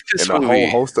See, fuck this and a movie.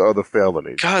 whole host of other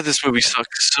felonies. God, this movie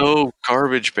sucks so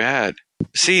garbage bad.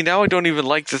 See, now I don't even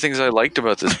like the things I liked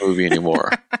about this movie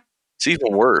anymore. It's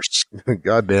even worse.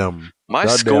 Goddamn. My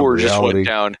Goddamn score just reality. went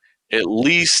down at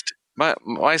least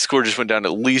my score just went down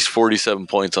at least 47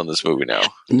 points on this movie now.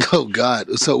 Oh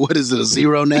God! So what is it? A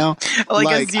 0 now? Like a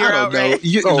I zero, don't know. right?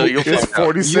 So No, you'll it's find out.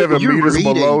 47 You're meters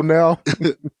reading. below now.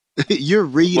 You're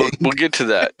reading. We'll get to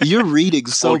that. You're reading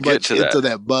so We'll get much to that. into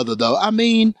that mother, though. I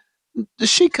mean,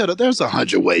 she could have. There's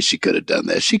 100 ways she could have done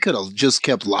that. She could have just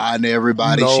kept lying to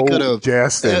everybody. She could have.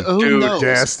 Justin. Who Dude, knows?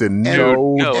 Justin, And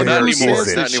no, no, And not who anymore. says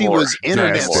isn't. that Not she anymore. was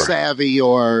internet Justin. savvy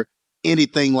or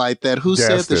anything like that? Who said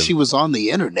that Justin. she was on the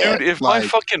internet? Dude, if Like, my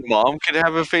fucking mom could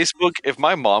have a Facebook, if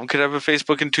my mom could have a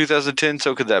Facebook in 2010,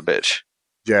 so could that bitch.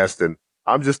 Justin,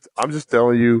 I'm just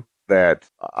telling you that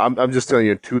I'm just telling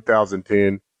you in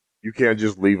 2010, you can't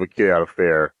just leave a kid at a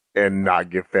fair and not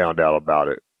get found out about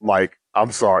it. Like,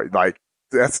 I'm sorry, like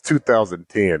that's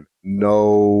 2010.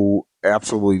 No,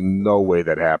 absolutely no way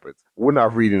that happens. We're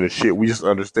not reading the shit. We just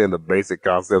understand the basic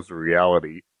concepts of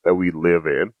reality that we live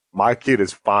in. My kid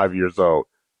is 5 years old.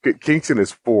 Kingston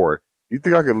is 4. You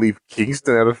think I could leave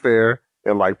Kingston at a fair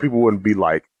and like people wouldn't be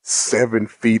like 7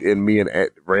 feet in me and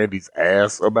Randy's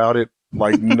ass about it?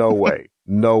 Like, no way.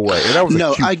 No way. And that was a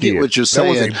no, cute I get kid. what you're That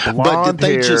was saying, a but did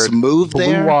they just move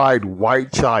there? blue-eyed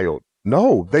white child.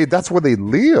 No, that's where they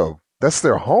live. That's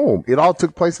their home. It all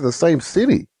took place in the same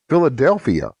city,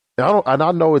 Philadelphia. And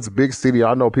I know it's a big city.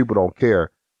 I know people don't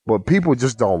care, but people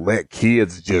just don't let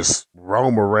kids just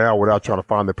roam around without trying to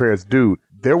find their parents. Dude,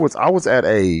 I was at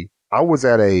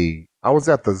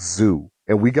the zoo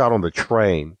and we got on the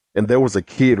train and there was a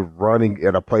kid running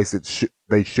at a place that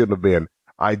they shouldn't have been.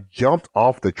 I jumped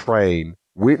off the train,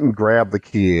 went and grabbed the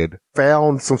kid,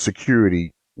 found some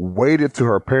security, waited till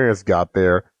her parents got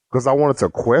there because I wanted to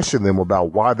question them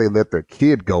about why they let their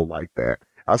kid go like that.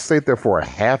 I stayed there for a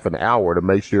half an hour to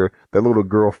make sure that little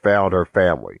girl found her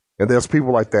family. And there's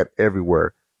people like that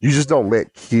everywhere. You just don't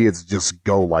let kids just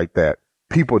go like that.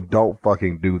 People don't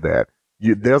fucking do that.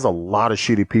 There's a lot of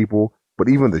shitty people, but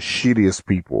even the shittiest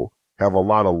people have a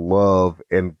lot of love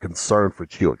and concern for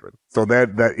children. So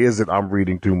that isn't, I'm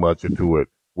reading too much into it.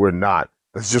 We're not.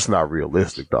 That's just not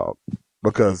realistic, dog.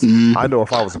 Because I know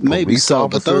if I was a police Maybe so,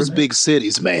 officer, but those big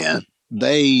cities, man,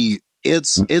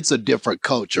 it's a different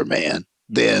culture, man,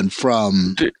 than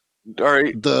from All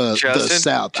right, the Justin,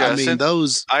 South. I mean, Justin,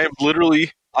 those. I am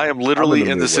literally I'm in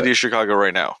in the the city of Midwest. Chicago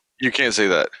right now. You can't say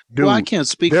that. dude, Well, I can't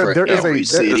speak there- for there is every a-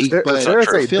 city, there- but there is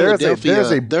a- Philadelphia,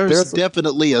 there's there's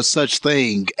definitely a such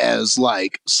thing as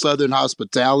like Southern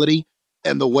hospitality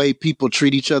and the way people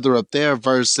treat each other up there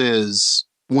versus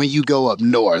when you go up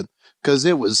north, because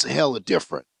it was hella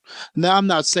different. Now, I'm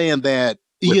not saying that,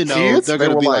 With kids, they're they going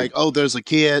to were be like- like, oh, there's a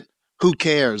kid, who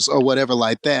cares, or whatever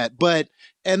like that.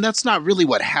 And that's not really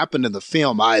what happened in the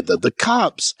film either. The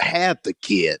cops had the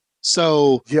kid.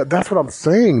 So yeah, that's what I'm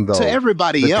saying though. to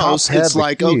everybody the else, cops had it's the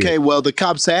like, kid. okay, well, the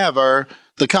cops have her,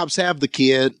 the cops have the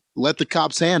kid, let the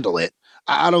cops handle it.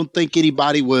 I don't think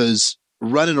anybody was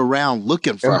running around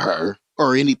looking for And- her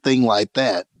or anything like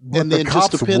that. But And the then just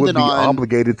cops would depending be on-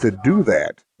 obligated to do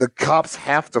that. The cops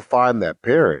have to find that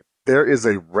parent. There is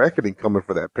a reckoning coming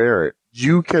for that parent.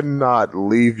 You cannot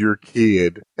leave your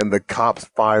kid and the cops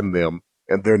find them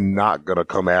and they're not going to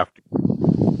come after you.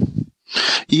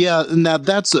 Yeah, now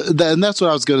that's what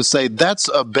I was going to say. That's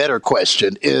a better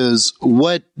question: is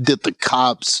what did the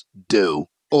cops do,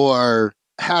 or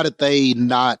how did they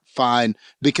not find?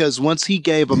 Because once he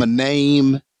gave them a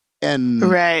name and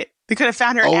Right. They could have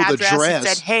found her the address and dress,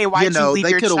 said, "Hey, why'd you leave they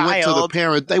your could have went to the child?"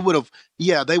 parent. They would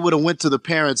have went to the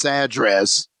parent's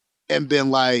address and been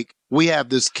like, "We have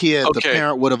this kid." Okay. The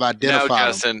parent would have Now, identified him.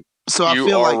 Justin, So I You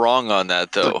feel are like wrong on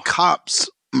that, the though. cops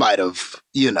might have,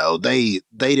 they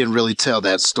didn't really tell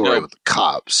that story No. with the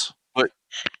cops.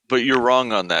 But you're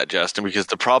wrong on that, Justin, because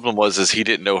the problem is he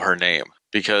didn't know her name.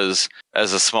 Because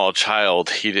as a small child,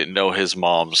 he didn't know his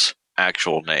mom's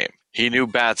actual name. He knew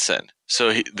Batson.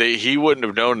 So he wouldn't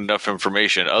have known enough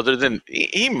information other than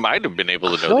he might have been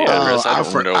able to know the No, address. I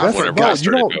don't know whenever I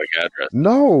started knowing address.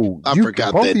 No, I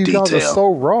forgot both that of you guys detail. are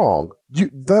so wrong.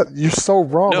 You're so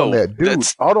wrong No, on that, dude.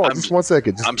 that's- Hold on, I'm- just 1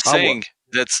 second. I'm saying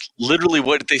that's literally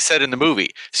what they said in the movie.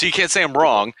 So you can't say I'm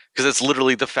wrong because that's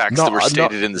literally the facts that were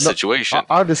stated in the situation.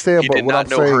 I understand, He but did what not I'm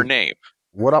know saying, her name.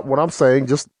 what I'm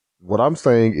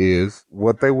saying is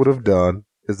what they would have done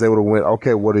is they would have went,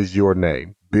 okay, what is your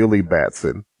name? Billy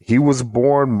Batson. He was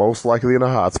born most likely in a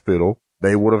hospital.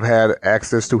 They would have had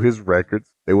access to his records.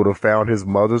 They would have found his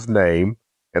mother's name,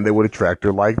 and they would have tracked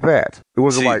her like that. It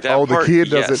wasn't See, like, that oh, the part, kid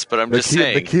doesn't. yes, but I'm the just kid,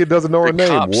 saying, the kid doesn't know her the name.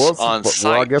 cops Whoops. on Well,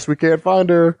 I site- guess we can't find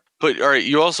her. But all right,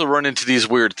 you also run into these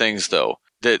weird things though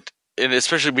and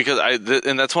especially because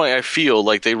and that's why I feel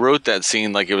like they wrote that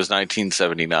scene like it was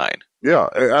 1979. Yeah,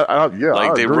 Like I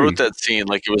they agree. wrote that scene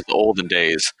like it was the olden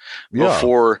days Yeah,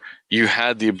 before you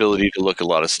had the ability to look a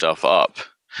lot of stuff up.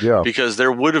 yeah, Because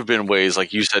there would have been ways,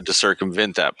 like you said, to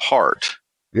circumvent that part.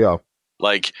 yeah.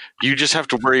 Like you just have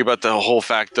to worry about the whole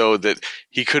fact though that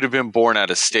he could have been born out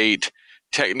of state.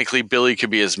 Technically, Billy could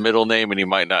be his middle name, and he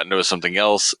might not know something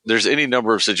else. There's any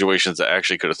number of situations that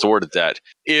actually could have thwarted that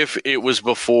if it was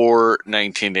before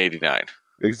 1989.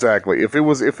 Exactly. If it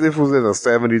was in the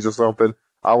 70s or something,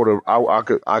 I would have.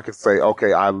 I could say,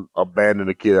 okay, I abandoned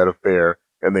a kid at a fair,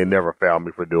 and they never found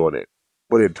me for doing it.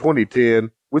 But in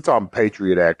 2010, we're talking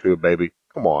Patriot Act here, baby.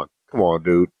 Come on,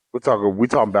 dude. We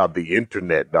talking about the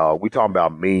internet, dog. We talking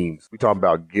about memes. We talking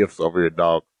about GIFs over here,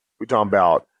 dog. We talking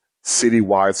about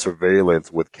citywide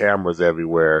surveillance with cameras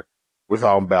everywhere. We're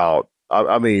talking about.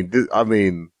 I mean,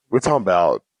 we're talking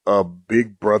about a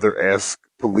Big Brother-esque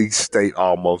police state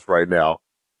almost right now.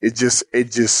 It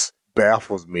just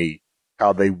baffles me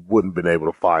how they wouldn't been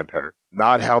able to find her.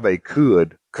 Not how they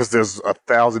could, because there's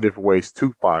 1,000 different ways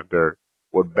to find her.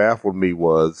 What baffled me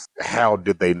was how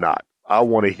did they not? I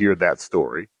want to hear that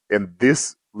story. And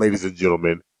this, ladies and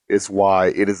gentlemen, is why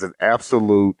it is an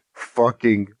absolute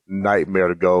fucking nightmare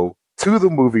to go to the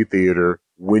movie theater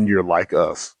when you're like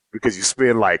us. Because you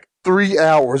spend like 3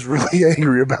 hours really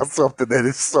angry about something that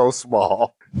is so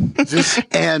small.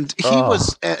 And he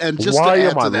was, and just why to add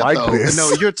am to I that, like though, this?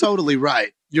 no, you're totally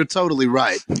right. You're totally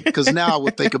right. Because now I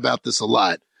would think about this a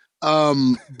lot.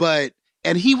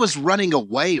 And he was running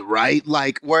away, right?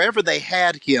 Like wherever they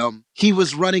had him, he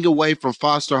was running away from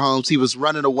foster homes. He was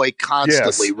running away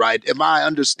constantly, Yes. right? Am I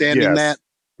understanding Yes. that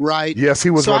right? Yes, he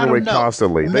was So I running away don't know.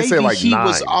 constantly. They say Maybe like he 9.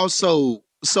 was also,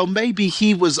 so maybe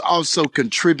he was also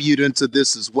contributing to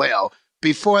this as well.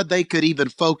 Before they could even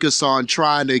focus on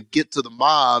trying to get to the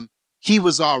mom, he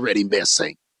was already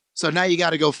missing. So now you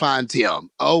got to go find him.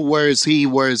 Oh, where is he?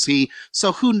 Where is he?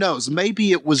 So who knows?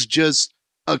 Maybe it was just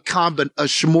a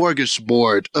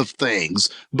smorgasbord of things.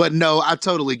 But no, I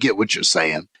totally get what you're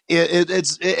saying.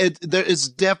 It's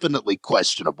definitely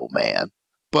questionable, man.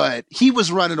 But he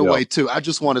was running away too. I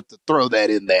just wanted to throw that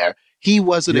in there. He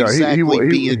wasn't exactly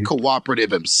being cooperative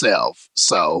himself,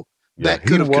 so that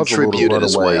could have contributed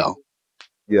as well.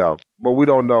 Yeah, but we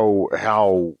don't know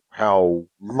how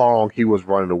long he was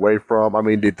running away from. I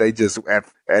mean, did they just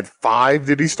at 5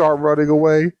 did he start running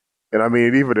away? And I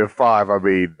mean, even at 5, I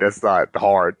mean, that's not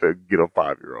hard to get a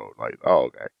 5-year-old. Like, oh,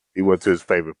 okay, he went to his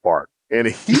favorite park, and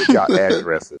he got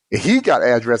addresses. And he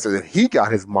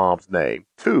got his mom's name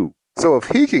too. So if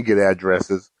he can get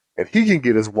addresses and he can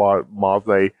get his mom's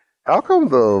name, how come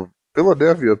the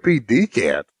Philadelphia PD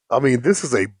can't? I mean, this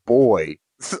is a boy.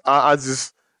 I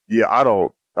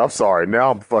don't. I'm sorry.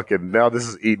 Now this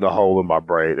is eating a hole in my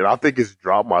brain, and I think it's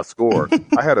dropped my score.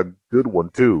 I had a good one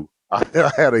too. I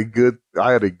had a good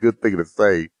thing to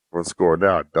say for a score.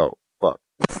 Now I don't. Fuck.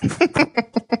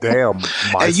 Damn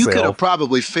myself. And you could have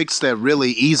probably fixed that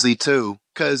really easy too,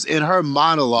 because in her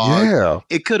monologue,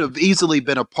 it could have easily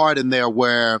been a part in there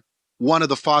where one of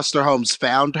the foster homes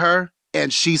found her,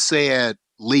 and she said,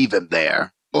 "Leave him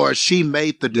there." Or she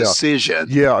made the decision.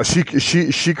 Yeah, she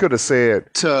could have said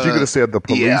the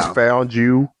police found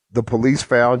you. The police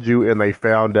found you, and they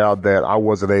found out that I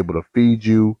wasn't able to feed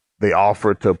you. They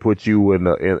offered to put you in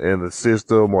the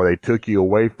system, or they took you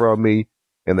away from me.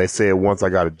 And they said once I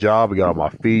got a job, I got on my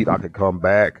feet, I could come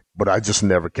back. But I just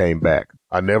never came back.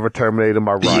 I never terminated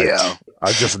my rights. Yeah.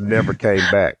 I just never came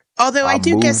back. Although I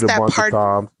do guess that part.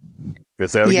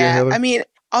 I mean.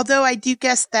 Although I do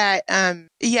guess that,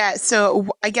 so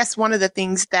I guess one of the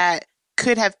things that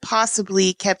could have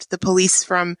possibly kept the police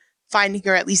from finding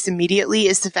her at least immediately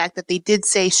is the fact that they did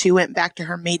say she went back to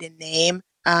her maiden name.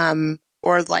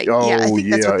 Or like, I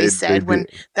think that's what they said when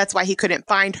that's why he couldn't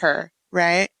find her,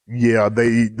 right? Yeah,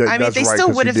 they they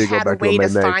still would have had a way to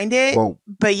find it,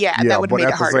 but that would have made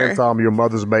it harder. At the same time, your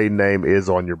mother's maiden name is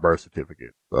on your birth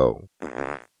certificate, so.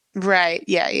 Right,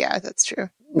 yeah, that's true.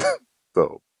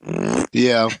 So.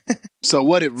 Yeah. So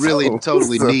what it really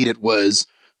totally needed was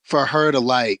for her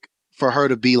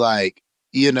to be like,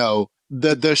 you know,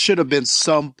 there should have been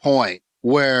some point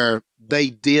where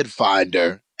they did find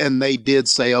her and they did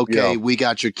say, okay, we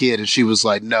got your kid. And she was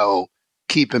like, no,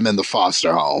 keep him in the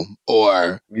foster home.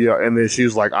 Or and then she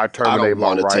was like, I terminate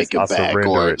my rights, take him back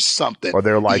or something. Or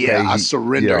they're like, hey, I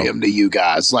surrender him to you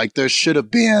guys. Like there should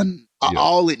have been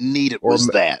all it needed was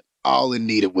that. All it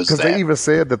needed was that. Because they even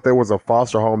said that there was a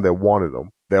foster home that wanted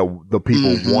him, that the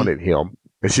people wanted him.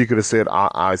 And she could have said,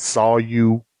 I saw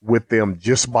you with them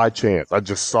just by chance. I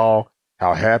just saw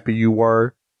how happy you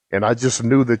were. And I just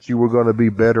knew that you were going to be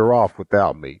better off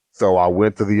without me. So I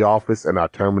went to the office and I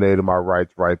terminated my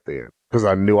rights right then. Because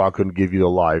I knew I couldn't give you the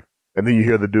life. And then you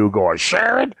hear the dude going,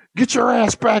 Sharon, get your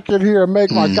ass back in here and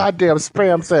make my goddamn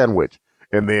spam sandwich.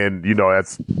 And then, you know,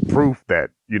 that's proof that,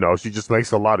 you know, she just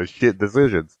makes a lot of shit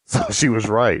decisions. So she was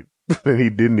right. And he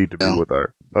didn't need to be with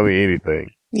her. I mean,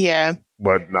 anything. Yeah.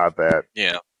 But not that.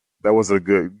 Yeah. That was a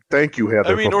good, thank you,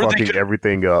 Heather, for fucking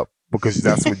everything up. Because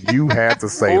that's what you had to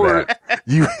say that.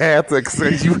 You had to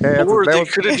say, Or they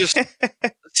could have just,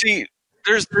 see,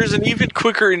 there's an even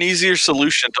quicker and easier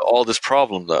solution to all this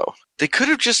problem, though. They could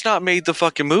have just not made the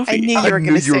fucking movie. I knew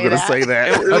you were going to say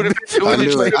that. I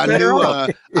knew it. I knew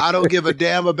I don't give a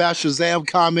damn about Shazam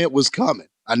comment was coming.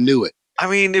 I knew it. I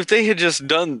mean, if they had just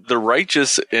done the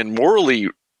righteous and morally,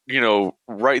 you know,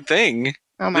 right thing,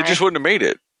 they just wouldn't have made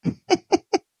it.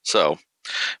 So,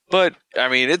 but I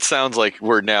mean, it sounds like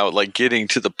we're now like getting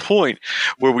to the point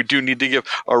where we do need to give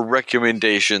our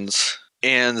recommendations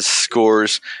and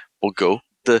scores. We'll go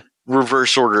the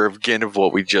reverse order again of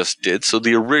what we just did. So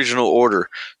the original order.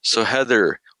 So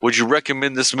Heather, would you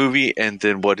recommend this movie? And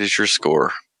then what is your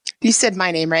score? You said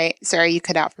my name, right? Sorry, you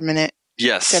cut out for a minute.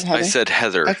 Yes, I said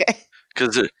Heather. Okay.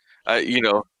 Because, you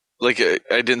know, like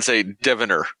I didn't say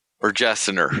Devener or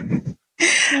Jastiner.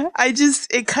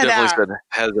 It cut out. Definitely said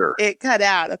Heather. It cut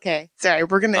out. Okay. Sorry,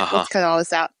 let's cut all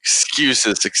this out.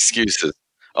 Excuses.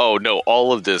 Oh, no,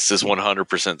 all of this is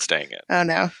 100% staying in. Oh,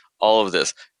 no. All of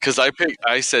this. Because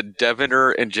I said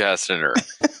Devener and Jastiner.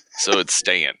 So it's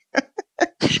staying.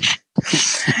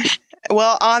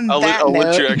 Well, I'll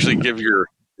let you actually give your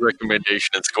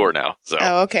recommendation and score now. So.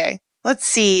 Oh, okay. Let's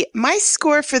see. My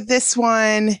score for this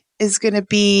one is going to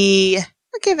be,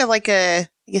 I'll give it like a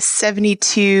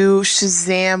 72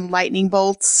 Shazam lightning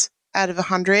bolts out of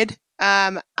 100.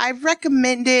 I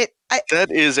recommend it.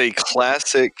 That is a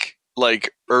classic,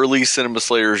 like early Cinema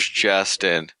Slayers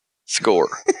Justin score.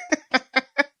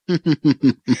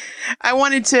 I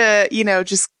wanted to, you know,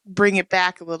 just bring it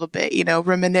back a little bit, you know,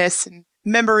 reminisce and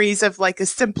memories of like a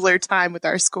simpler time with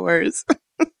our scores.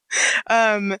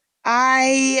 I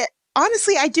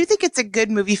do think it's a good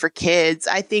movie for kids.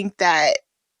 I think that,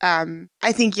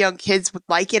 I think young kids would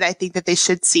like it. I think that they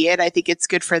should see it. I think it's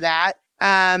good for that.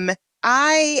 It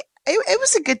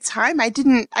was a good time. I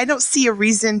don't see a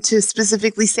reason to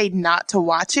specifically say not to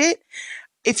watch it.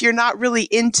 If you're not really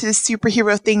into the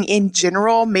superhero thing in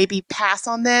general, maybe pass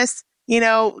on this, you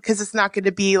know, because it's not going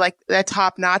to be like a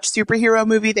top-notch superhero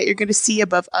movie that you're going to see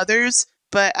above others.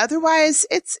 But otherwise,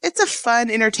 it's a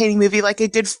fun, entertaining movie, like a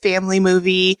good family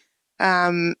movie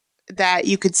that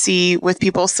you could see with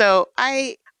people. So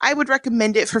I would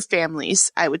recommend it for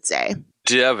families, I would say.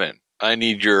 Devin, I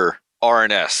need your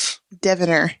RNS.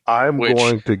 Devener. I'm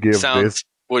going to give this.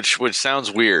 Which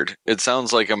sounds weird. It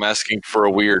sounds like I'm asking for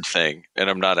a weird thing, and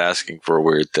I'm not asking for a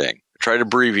weird thing. I tried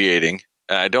abbreviating,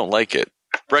 and I don't like it.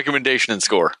 Recommendation and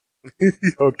score.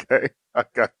 Okay.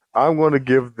 I'm going to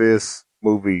give this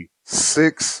movie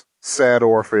 6 sad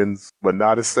orphans, but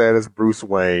not as sad as Bruce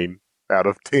Wayne, out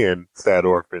of 10 sad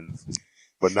orphans,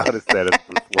 but not as sad as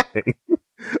Bruce Wayne.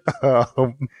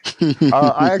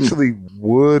 I actually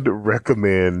would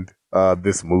recommend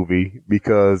this movie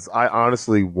because I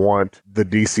honestly want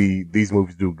these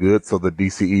movies to do good so the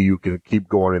DCEU can keep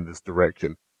going in this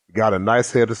direction. We got a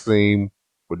nice head of steam.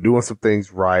 We're doing some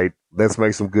things right. Let's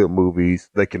make some good movies.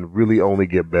 They can really only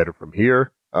get better from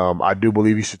here. I do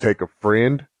believe you should take a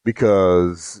friend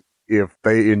because if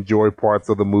they enjoy parts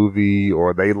of the movie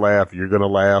or they laugh, you're going to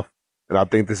laugh. And I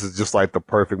think this is just like the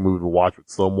perfect movie to watch with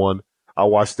someone. I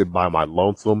watched it by my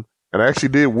lonesome. And I actually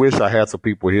did wish I had some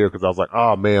people here because I was like,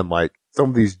 oh man, like some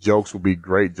of these jokes would be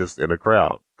great just in a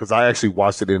crowd. Because I actually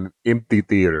watched it in an empty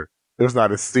theater. There's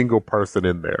not a single person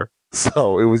in there.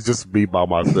 So it was just me by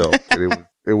myself. And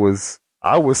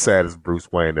I was sad as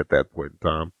Bruce Wayne at that point in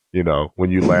time. You know,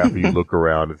 when you laugh and you look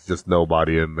around, it's just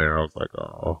nobody in there. I was like,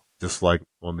 oh, just like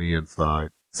on the inside.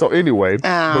 So anyway, but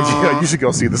yeah, you should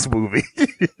go see this movie.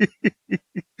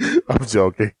 I'm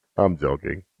joking. On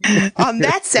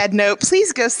that sad note,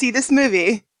 please go see this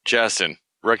movie. Justin,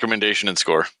 recommendation and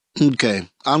score. Okay,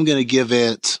 I'm going to give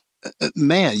it,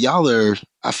 man,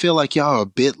 I feel like y'all are a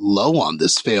bit low on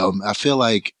this film. I feel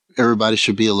like everybody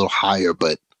should be a little higher,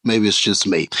 but maybe it's just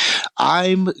me.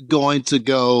 I'm going to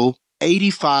go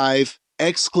 85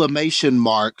 exclamation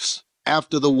marks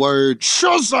after the word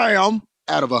Shazam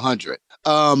out of 100.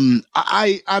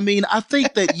 I mean, I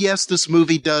think that yes, this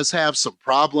movie does have some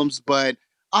problems, but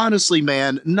honestly,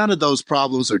 man, none of those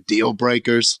problems are deal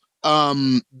breakers.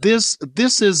 This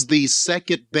is the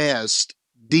second best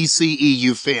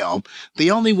DCEU film.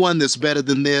 The only one that's better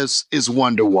than this is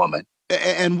Wonder Woman.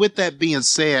 And with that being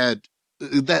said,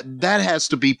 that has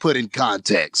to be put in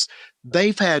context.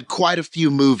 They've had quite a few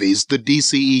movies, the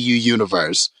DCEU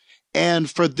universe. And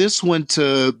for this one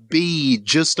to be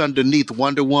just underneath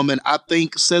Wonder Woman, I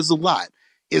think says a lot.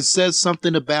 It says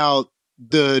something about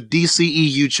the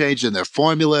DCEU changing their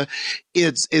formula.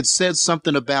 It says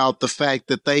something about the fact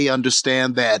that they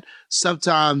understand that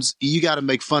sometimes you got to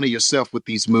make fun of yourself with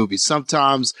these movies.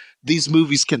 Sometimes these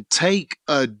movies can take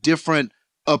a different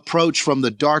approach from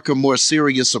the darker, more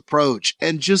serious approach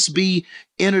and just be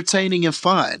entertaining and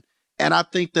fun. And I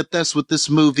think that that's what this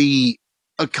movie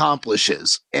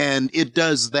accomplishes, and it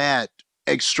does that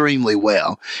extremely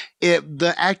well.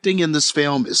 The acting in this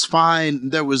film is fine.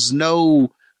 There was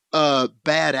no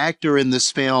bad actor in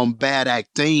this film, bad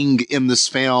acting in this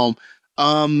film,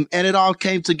 and it all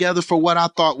came together for what I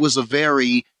thought was a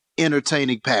very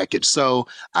entertaining package. So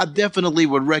I definitely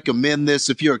would recommend this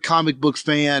if you're a comic book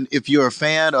fan, if you're a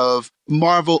fan of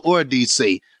Marvel or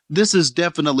DC. This is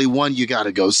definitely one you got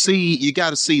to go see. You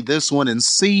got to see this one and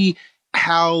see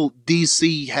how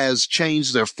DC has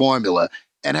changed their formula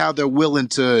and how they're willing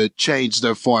to change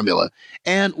their formula.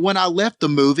 And when I left the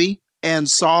movie and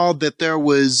saw that there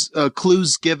was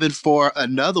clues given for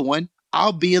another one,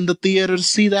 I'll be in the theater to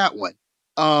see that one.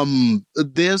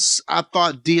 This I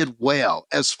thought did well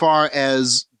as far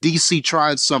as DC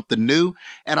tried something new.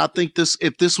 And I think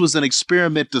if this was an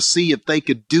experiment to see if they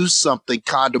could do something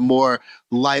kind of more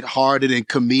lighthearted and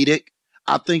comedic,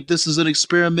 I think this is an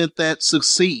experiment that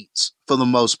succeeds for the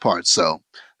most part. So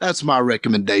that's my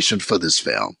recommendation for this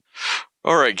film.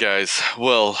 All right, guys.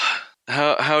 Well,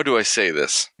 how do I say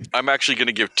this? I'm actually going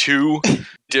to give two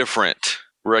different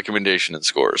recommendation and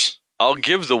scores. I'll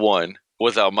give the one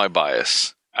without my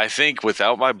bias. I think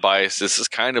without my bias, this is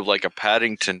kind of like a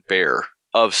Paddington Bear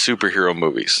of superhero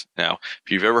movies. Now,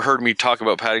 if you've ever heard me talk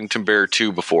about Paddington Bear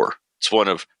 2 before, it's one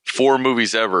of 4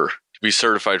 movies ever to be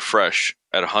certified fresh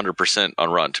at 100% on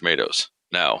Rotten Tomatoes.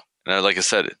 Now, and like I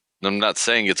said, I'm not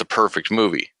saying it's a perfect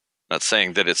movie. I'm not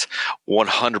saying that it's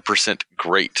 100%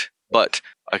 great, but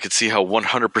I could see how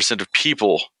 100% of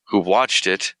people who watched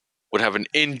it would have an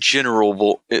in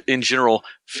general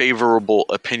favorable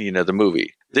opinion of the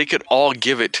movie. They could all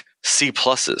give it C+, and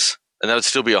that would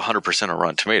still be 100% on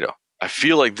Rotten Tomato. I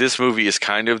feel like this movie is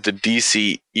kind of the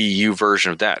DCEU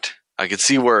version of that. I could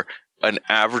see where an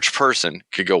average person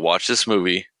could go watch this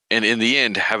movie and in the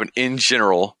end have an in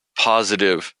general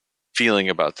positive feeling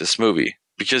about this movie.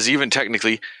 Because even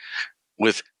technically,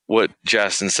 with what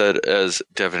Justin said as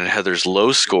Devin and Heather's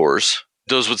low scores,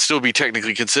 those would still be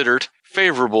technically considered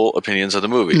favorable opinions of the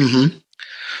movie. Mm-hmm.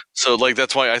 So like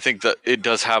that's why I think that it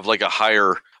does have like a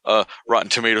higher Rotten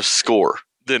Tomatoes score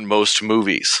than most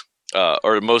movies,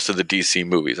 or most of the DC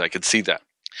movies. I could see that.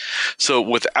 So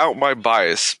without my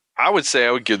bias, I would say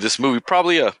I would give this movie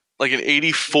probably an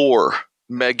 84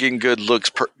 Megan Good looks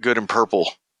good in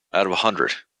purple out of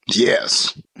 100.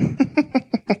 Yes.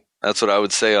 That's what I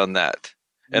would say on that.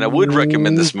 And I would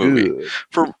recommend this movie.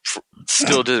 For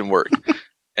still didn't work.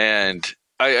 And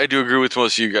I do agree with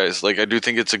most of you guys. Like I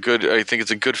think it's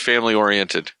a good family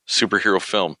oriented superhero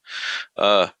film.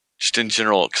 Just in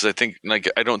general, because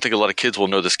I don't think a lot of kids will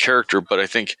know this character, but I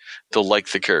think they'll like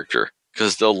the character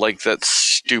because they'll like that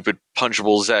stupid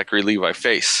punchable Zachary Levi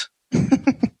face,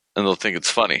 and they'll think it's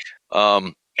funny.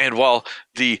 And while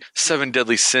the 7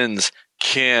 Deadly Sins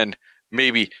can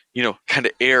maybe kind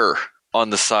of err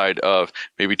on the side of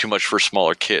maybe too much for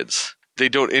smaller kids, they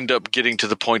don't end up getting to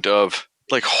the point of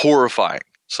like horrifying.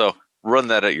 So run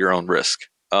that at your own risk.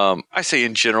 I say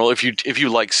in general, if you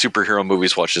like superhero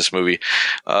movies, watch this movie.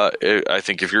 I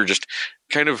think if you're just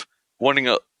kind of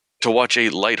wanting to watch a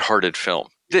lighthearted film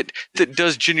that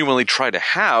does genuinely try to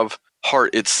have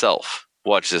heart itself,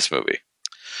 watch this movie.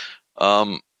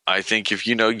 I think if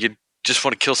you just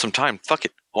want to kill some time, fuck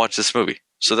it, watch this movie.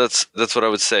 So that's what I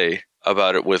would say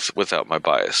about it without my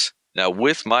bias. Now,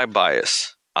 with my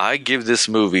bias, I give this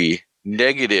movie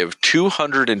negative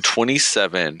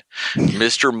 227.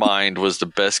 Mr. Mind was the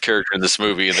best character in this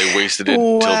movie, and they wasted it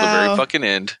until the very fucking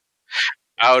end.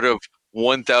 Out of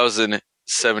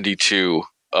 1,072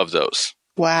 of those.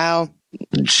 Wow.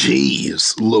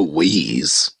 Jeez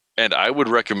Louise. And I would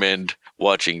recommend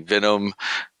watching Venom,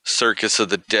 Circus of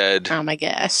the Dead. Oh my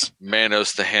gosh.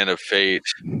 Manos, The Hand of Fate.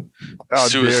 How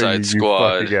Suicide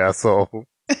Squad. You fucking asshole.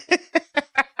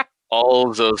 All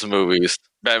of those movies.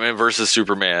 Batman vs.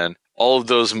 Superman. All of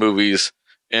those movies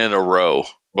in a row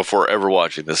before ever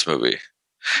watching this movie.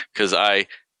 Because I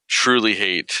truly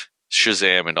hate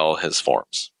Shazam in all his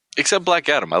forms. Except Black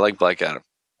Adam. I like Black Adam.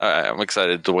 I'm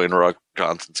excited Dwayne Rock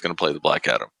Johnson's going to play the Black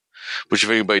Adam. Which, if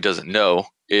anybody doesn't know,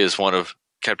 is one of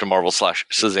Captain Marvel /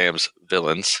 Shazam's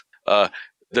villains.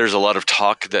 There's a lot of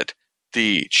talk that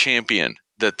the champion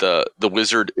that the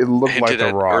wizard hinted like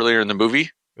at earlier in the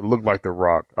movie. It looked like The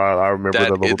Rock. I remember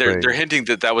that little thing. They're hinting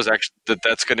that was actually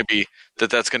that's going to be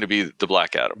the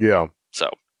Black Adam. Yeah. So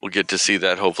we'll get to see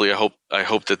that. Hopefully, I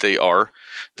hope that they are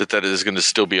that is going to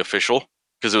still be official,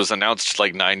 because it was announced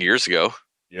like 9 years ago.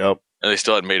 Yep. And they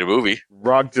still hadn't made a movie.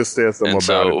 Rock just said something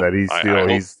about it that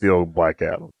he's still Black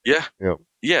Adam. Yeah. Yep.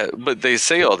 Yeah, but they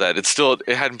say all that.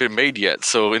 It hadn't been made yet.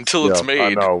 So until it's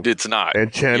made, it's not.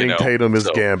 And Channing Tatum is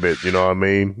Gambit, you know what I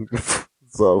mean?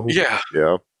 So yeah.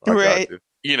 Right.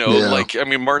 Like, I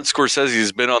mean, Martin Scorsese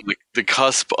has been on the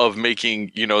cusp of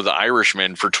making, The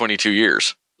Irishman for 22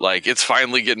 years. Like, it's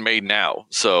finally getting made now.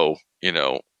 So,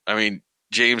 I mean,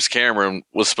 James Cameron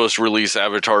was supposed to release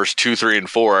Avatars 2, 3, and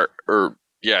 4,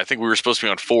 I think we were supposed to be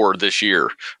on 4 this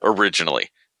year originally.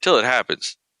 Till it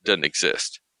happens, doesn't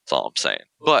exist. That's all I'm saying.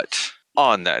 But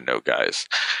on that note, guys,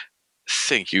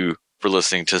 thank you for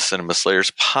listening to Cinema Slayers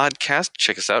podcast.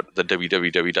 Check us out at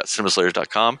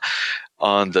www.cinemaslayers.com.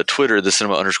 On the Twitter, the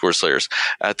Cinema_Slayers.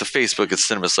 At the Facebook, it's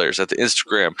Cinema Slayers. At the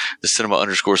Instagram, the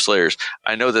Cinema_Slayers.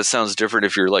 I know that sounds different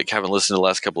if you're like haven't listened to the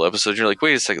last couple episodes. You're like,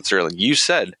 wait a second, Sterling. You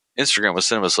said Instagram was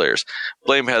Cinema Slayers.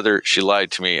 Blame Heather. She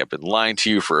lied to me. I've been lying to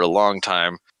you for a long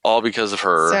time, all because of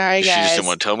her. Sorry, She guys. just didn't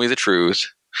want to tell me the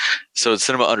truth. So it's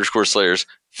Cinema_Slayers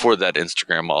for that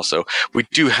Instagram also. We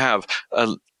do have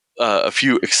a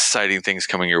few exciting things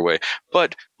coming your way,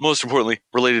 but most importantly,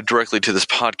 related directly to this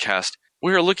podcast,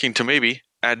 we are looking to maybe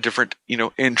add different,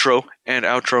 intro and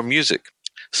outro music.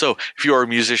 So if you are a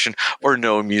musician or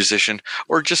know a musician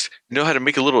or just know how to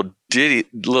make a little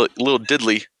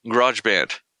diddly garage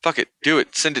band, fuck it, do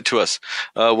it, send it to us.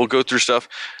 We'll go through stuff.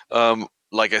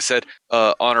 Like I said,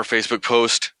 on our Facebook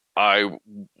post, I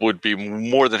would be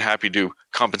more than happy to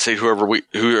compensate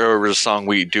whoever's song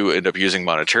we do end up using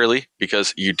monetarily,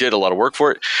 because you did a lot of work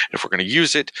for it. And if we're going to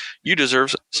use it, you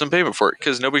deserve some payment for it,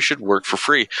 because nobody should work for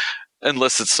free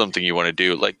unless it's something you want to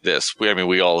do like this.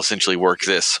 We all essentially work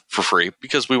this for free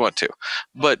because we want to,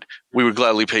 but we would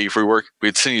gladly pay you for your work.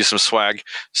 We'd send you some swag.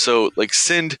 So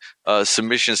send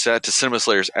submissions to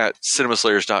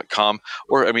cinemaslayers@cinemaslayers.com.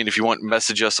 Or, if you want,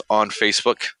 message us on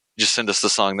Facebook. Just send us the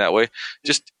song that way.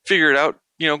 Just figure it out.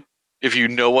 If you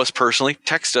know us personally,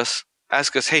 text us.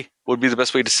 Ask us, hey, what would be the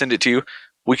best way to send it to you?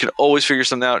 We can always figure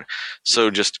something out. So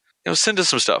just, send us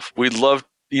some stuff. We'd love,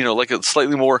 like a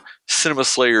slightly more Cinema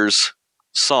Slayers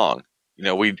song.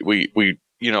 We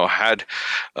had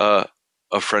a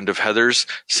friend of Heather's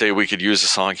say we could use a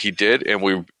song he did, and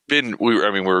we're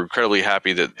incredibly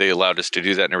happy that they allowed us to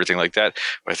do that and everything like that.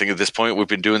 But I think at this point, we've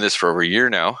been doing this for over a year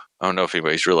now. I don't know if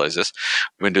anybody's realized this.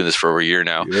 We've been doing this for over a year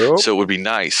now. Yep. So it would be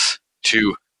nice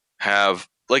to have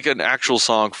an actual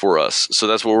song for us. So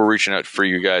that's what we're reaching out for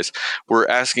you guys. We're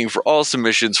asking for all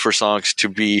submissions for songs to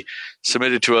be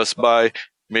submitted to us by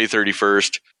May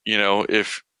 31st.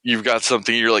 If you've got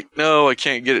something you're like, no, I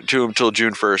can't get it to them till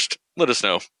June 1st, let us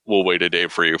know. We'll wait a day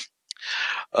for you.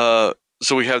 So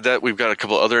we have that. We've got a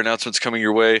couple other announcements coming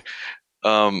your way.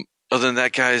 Other than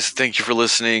that, guys, thank you for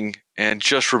listening. And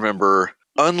just remember,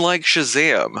 unlike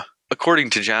Shazam, according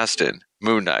to Justin,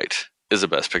 Moon Knight is a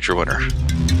Best Picture winner.